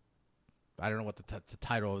I don't know what the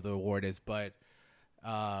title of the award is, but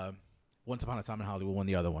Once Upon a Time in Hollywood won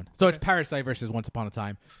the other one. So it's Parasite versus Once Upon a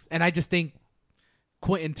Time, and I just think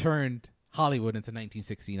Quentin turned Hollywood into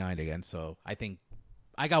 1969 again. So I think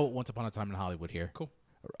I got Once Upon a Time in Hollywood here. Cool.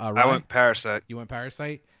 I went Parasite. You went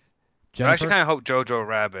Parasite. I actually kind of hope Jojo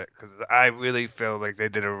Rabbit because I really feel like they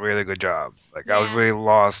did a really good job. Like I was Yeah. really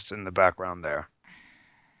lost in the background there.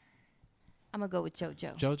 I'm gonna go with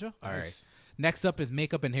JoJo. JoJo. All right. Nice. Next up is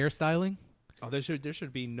makeup and hairstyling. Oh, there should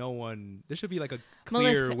be no one. There should be like a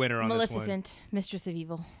clear winner on this one. Maleficent, Mistress of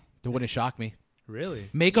Evil. It wouldn't shock me. Really?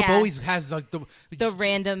 Makeup Yeah. always has like The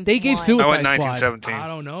random. They gave one. I Suicide went Squad. 1917. I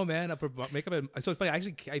don't know, man. For makeup, so it's funny.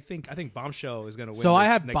 Actually, I think Bombshell is gonna win. So I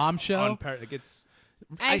this have next- Bombshell. on like it's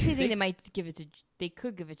I actually I think they might give it to. They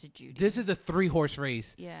could give it to Judy. This is a 3-horse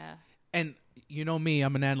race, Yeah. and you know me,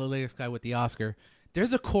 I'm an analytics guy with the Oscar.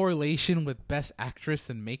 There's a correlation with Best Actress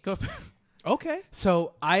and makeup. okay.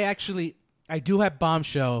 So I do have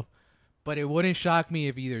Bombshell, but it wouldn't shock me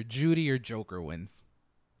if either Judy or Joker wins.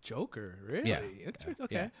 Joker, really? Yeah. Okay.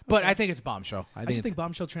 Yeah. But I think it's Bombshell. I just think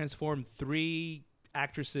Bombshell transformed 3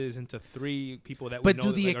 actresses into 3 people that. But we know do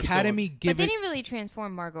that, the like, are Academy But give they it? didn't really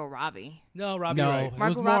transform Margot Robbie. No, Robbie. No, Right. it was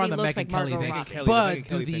Margot more on Robbie the looks Megan like Kelly Margot thing. Robbie. Kelly, But Megan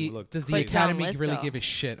Kelly thing looked does the crazy. But John Academy really Lithgow. give a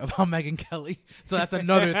shit about Megan Kelly? So that's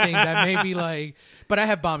another thing that made me like. But I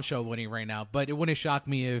have Bombshell winning right now. But it wouldn't shock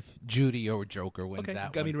me if Judy or Joker wins Okay.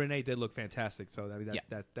 that I one. mean, Renee did look fantastic, so Yeah.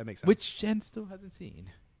 that makes sense. Which Jen still hasn't seen.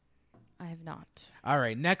 I have not. All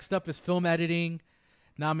right, next up is film editing.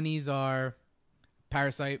 Nominees are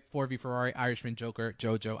Parasite, Ford v Ferrari, Irishman, Joker,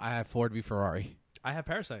 JoJo. I have Ford v Ferrari. I have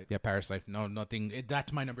Parasite. Yeah, Parasite. No, nothing.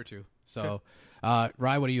 That's my number 2. So,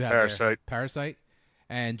 Rye, what do you have Parasite. there? Parasite.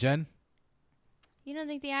 And Jen? You don't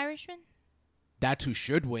think The Irishman? That's who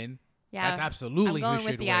should win. Yeah. That's absolutely I'm who going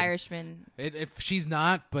should with The win. Irishman. If she's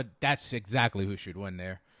not, but that's exactly who should win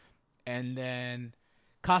there. And then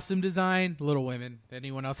costume design, Little Women.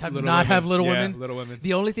 Anyone else have Little not Women. have Little Yeah, Women? Little Women.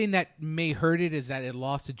 The only thing that may hurt it is that it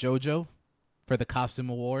lost to JoJo for the costume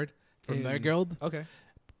award from their guild. Okay.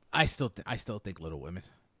 I still think Little Women.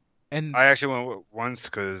 And I actually went with once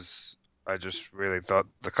because I just really thought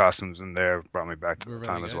the costumes in there brought me back to Were the really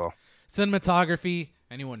time as good. well. cinematography.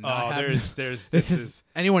 Anyone not Oh, have there's this is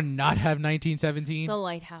anyone not have 1917? The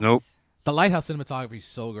Lighthouse. Nope. The Lighthouse cinematography is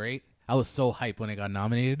so great. I was so hyped when it got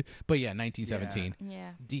nominated. But yeah, 1917.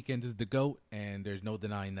 Yeah. Deakins is the GOAT, and there's no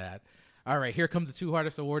denying that. All right, here come the 2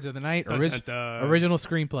 hardest awards of the night. Dun, dun, dun. Original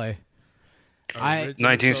screenplay. I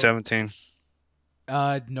 1917.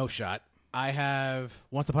 no shot. I have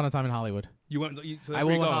Once Upon a Time in Hollywood. You went. So that's I where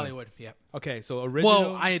will you're in going. Hollywood. Yeah. Okay, so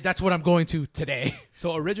original. Well, that's what I'm going to today.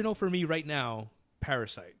 So original for me right now,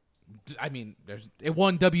 Parasite. I mean, it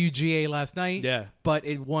won WGA last night. Yeah. But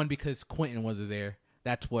it won because Quentin was there.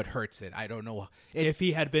 That's what hurts it. I don't know. If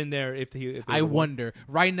he had been there, if they I would've won. wonder.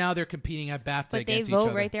 Right now, they're competing at BAFTA But they against each vote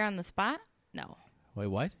other. right there on the spot? No. Wait,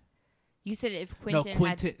 what? You said if No,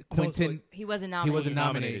 Quentin Quentin. he wasn't He nominated. wasn't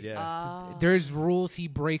nominated. Yeah. Oh. There's rules he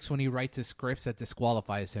breaks when he writes his scripts that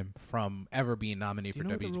disqualifies him from ever being nominated Do you for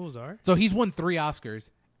know what the WGA. rules are? So he's won 3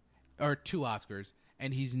 Oscars, or 2 Oscars,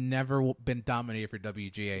 and he's never been nominated for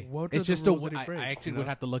WGA. What it's are the just rules that he I breaks, actually you would know?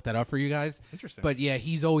 have to look that up for you guys. Interesting. But yeah,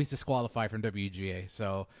 he's always disqualified from WGA.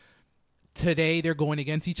 So today they're going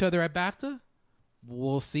against each other at BAFTA.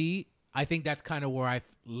 We'll see. I think that's kind of where I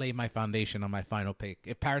lay my foundation on my final pick.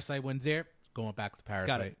 If Parasite wins there, going back to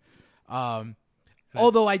Parasite.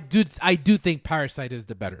 Although I do think Parasite is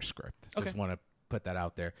the better script. Just Okay. want to put that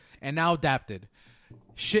out there. And now adapted.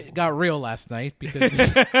 Shit got real last night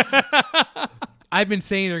because I've been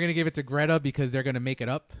saying they're going to give it to Greta because they're going to make it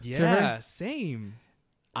up to her. Yeah, same.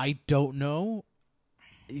 I don't know.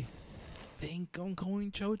 I think I'm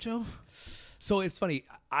going JoJo. So it's funny.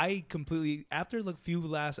 I completely, after the few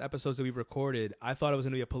last episodes that we recorded, I thought it was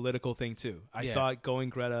going to be a political thing too. I Yeah. thought going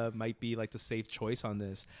Greta might be like the safe choice on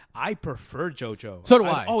this. I prefer JoJo. So do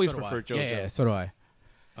I've I. always So do preferred I. JoJo. Yeah, so do I.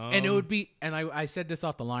 And it Um, would be, and I said this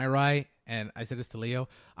off the line, right? And I said this to Leo.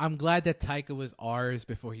 I'm glad that Taika was ours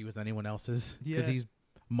before he was anyone else's because Yeah. he's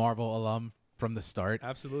Marvel alum from the start.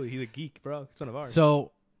 Absolutely. He's a geek, bro. He's one of ours.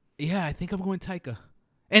 So, yeah, I think I'm going Taika.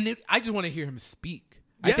 And I just want to hear him speak.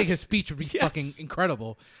 I think Yes. his speech would be Yes. fucking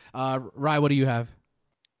incredible. Rye, what do you have?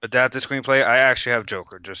 Adapted screenplay. I actually have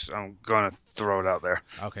Joker. Just I'm gonna throw it out there.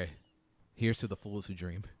 Okay. Here's to the fools who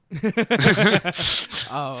dream.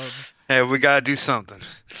 Hey, we gotta do something.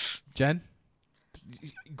 Jen?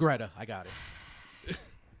 Greta, I got it.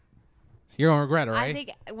 You're on Greta, right? I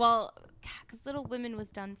think, well, because Little Women was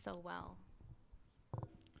done so well.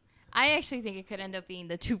 I actually think it could end up being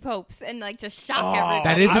the two popes and like just shock everybody.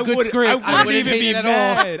 That is a good script. I wouldn't wouldn't even hate be it at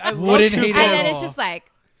mad. all. I Wouldn't love hate Two it And at then Popes. it's just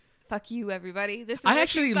like, fuck you, everybody. This is I what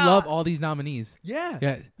actually you love thought. all these nominees. Yeah.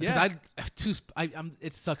 Yeah, Yeah.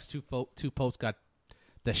 It sucks. Two Popes got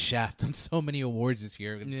the shaft on so many awards this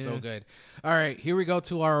year. It's so Yeah. good. All right, here we go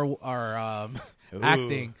to our Ooh.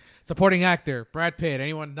 acting. Supporting actor Brad Pitt.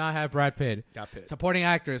 Anyone not have Brad Pitt? Got Pitt. Supporting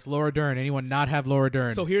actress Laura Dern. Anyone not have Laura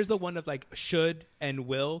Dern? So here's the one of like should and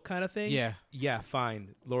will kind of thing. Yeah. Yeah,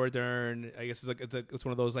 fine. Laura Dern, I guess it's like it's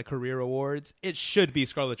one of those like career awards. It should be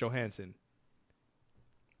Scarlett Johansson.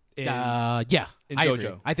 Yeah, in I JoJo.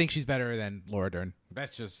 agree. I think she's better than Laura Dern.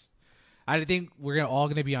 That's just. I think we're all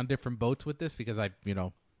gonna be on different boats with this because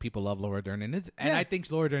people love Laura Dern and Yeah. I think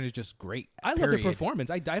Laura Dern is just great. I love period. the performance.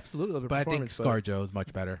 I absolutely love the But I think performance. ScarJo is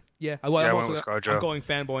much better. Yeah, I I'm went also with ScarJo. I'm going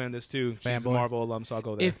fanboy on this too. She's a Fanboy. Marvel alum, so I'll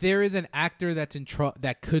go there. If there is an actor that's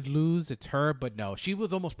that could lose, it's her. But no, she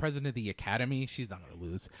was almost president of the Academy. She's not going to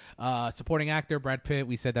lose. Supporting actor Brad Pitt.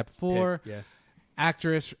 We said that before. Pitt, yeah,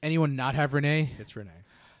 Actress. Anyone not have Renee? it's Renee.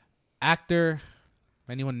 Actor.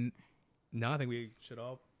 Anyone? No, I think we should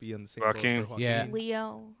all be on the same Joaquin. boat for Joaquin. Yeah.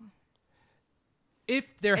 Leo. If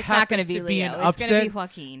there It's not going happens to be to be Leo. an It's going to upset, be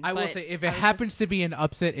Joaquin. I will but say if I it was happens just- to be an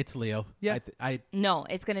upset, it's Leo. Yeah. No,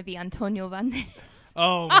 it's going to be Antonio Banderas.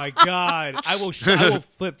 Oh my God! I will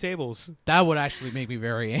flip tables. that would actually make me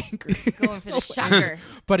very angry. Going for the shocker.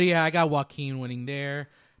 But yeah, I got Joaquin winning there.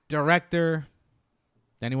 Director.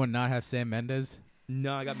 Anyone not have Sam Mendes?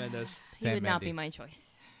 No, I got Mendes. He Sam would not Mendes. be my choice.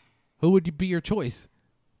 Who would be your choice?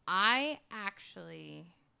 I actually,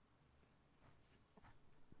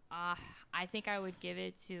 I think I would give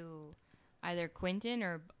it to either Quentin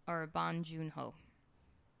or Bong Joon-ho.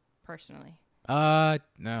 Personally,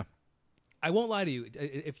 No. I won't lie to you.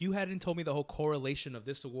 If you hadn't told me the whole correlation of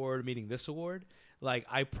this award meaning this award, like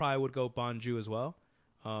I probably would go Bonju as well.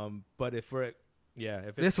 But if we're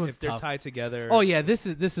This one's if they're tough. tied together, Oh yeah, this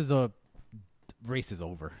is a race is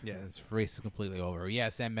over. Yeah. this race is completely over. Yeah,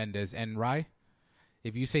 Sam Mendes and Rye.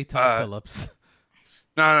 If you say Todd Phillips,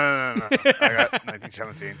 No. I got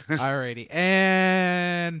 1917. alrighty,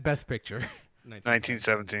 and Best Picture.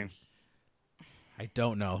 1917. I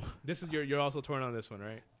don't know. This is you're also torn on this one,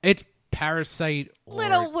 right? It's Parasite. Or,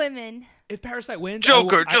 Little Women. If Parasite wins,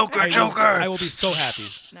 Joker, I Joker. will be so happy.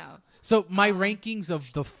 No, So my rankings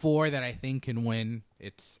of the four that I think can win,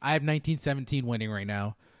 I have 1917 winning right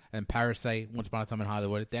now, and Parasite, Once Upon a Time in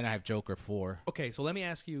Hollywood. Then I have Joker 4. Okay, so let me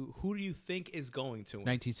ask you: who do you think is going to win?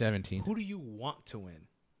 1917. Who do you want to win?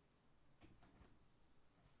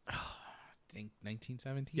 I think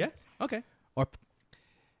 1917. Yeah. Okay. Or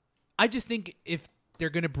I just think if they're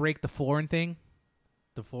gonna break the foreign thing,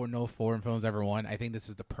 no foreign films ever won. I think this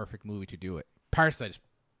is the perfect movie to do it. Parasite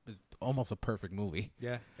is almost a perfect movie,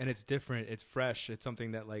 Yeah, and it's different. It's fresh. It's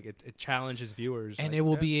something that like it challenges viewers, and like, it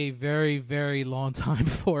will yeah. be a very, very long time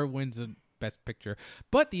before it wins a Best Picture.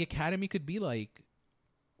 But the Academy could be like,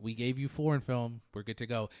 we gave you foreign film, we're good to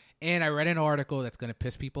go. And I read an article that's gonna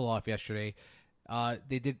piss people off yesterday.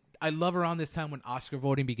 They did. I love around this time when Oscar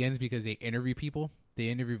voting begins because they interview people, they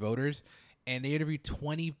interview voters, and they interviewed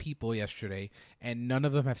 20 people yesterday, and none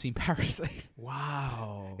of them have seen Parasite.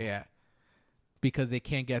 Wow. Yeah, because they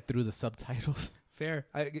can't get through the subtitles. Fair.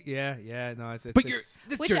 Yeah. No, it's But it's,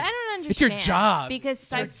 which I don't understand. It's your job. because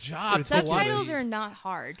It's your job to watch subtitles these. are not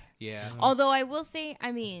hard. Yeah, Although I will say,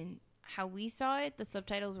 I mean, how we saw it, the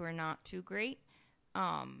subtitles were not too great.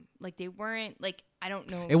 Like they weren't like I don't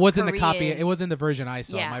know. it wasn't the Korean. copy. It wasn't the version I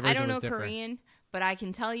saw. Yeah, My I version don't know was different. Korean, but I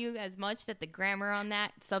can tell you as much that the grammar on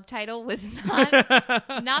that subtitle was not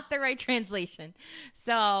not the right translation.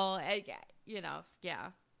 So yeah.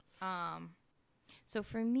 So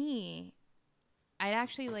for me, I'd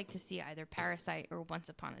actually like to see either Parasite or Once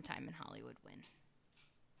Upon a Time in Hollywood win.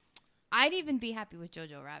 I'd even be happy with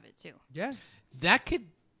Jojo Rabbit too. yeah. That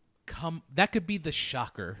could be the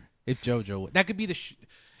shocker if JoJo. That could be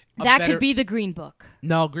Could be the Green Book.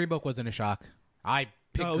 No, Green Book wasn't a shock. I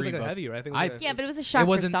picked No, it was Green like a Book. heavier. I think. It was like a- Yeah, but it was a shock for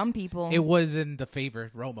wasn't- some people. It wasn't the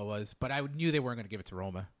favorite. Roma was, but I knew they weren't going to give it to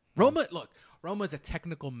Roma. Roma's a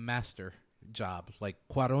technical master job. Like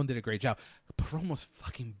Cuarón did a great job, but Roma's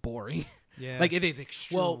fucking boring. Yeah. Like it is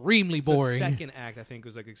extremely boring. The second act, I think,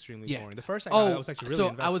 was like extremely Yeah. boring. The first act, I was actually really so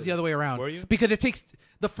invested. I was the other way around. Were you? Because it takes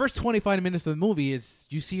the first 25 minutes of the movie is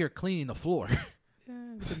you see her cleaning the floor. Yeah,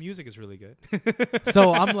 but the music is really good.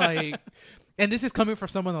 So I'm like, and this is coming from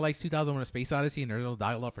someone that likes 2001: A Space Odyssey, and there's no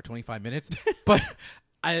dialogue for 25 minutes. But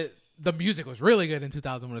the music was really good in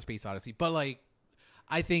 2001: A Space Odyssey. But like,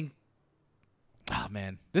 I think, oh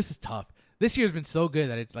man, this is tough. This year's been so good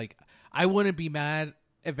that it's like I wouldn't be mad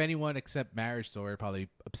if anyone except Marriage Story probably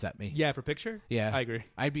upset me. Yeah, for picture? Yeah. I agree.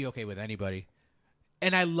 I'd be okay with anybody.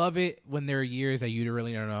 And I love it when there are years that you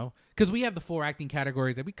really don't know. Because we have the 4 acting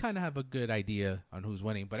categories that we kind of have a good idea on who's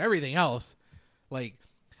winning. But everything else, like,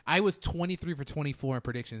 I was 23 for 24 in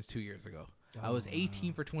predictions 2 years ago. I was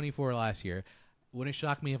 18 for 24 last year. Wouldn't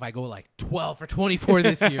shock me if I go like 12 for 24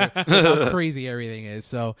 this year with how crazy everything is.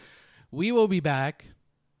 So we will be back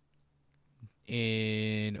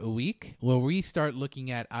in a week where we start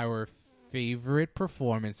looking at our favorite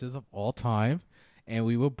performances of all time. And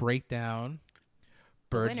we will break down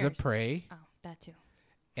Birds of winners. Prey. Oh, that too.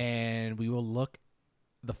 And we will look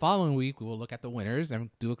the following week. We will look at the winners and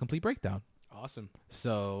do a complete breakdown. Awesome.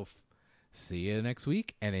 So, see you next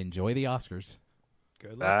week and enjoy the Oscars.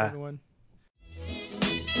 Good luck, Bye. everyone.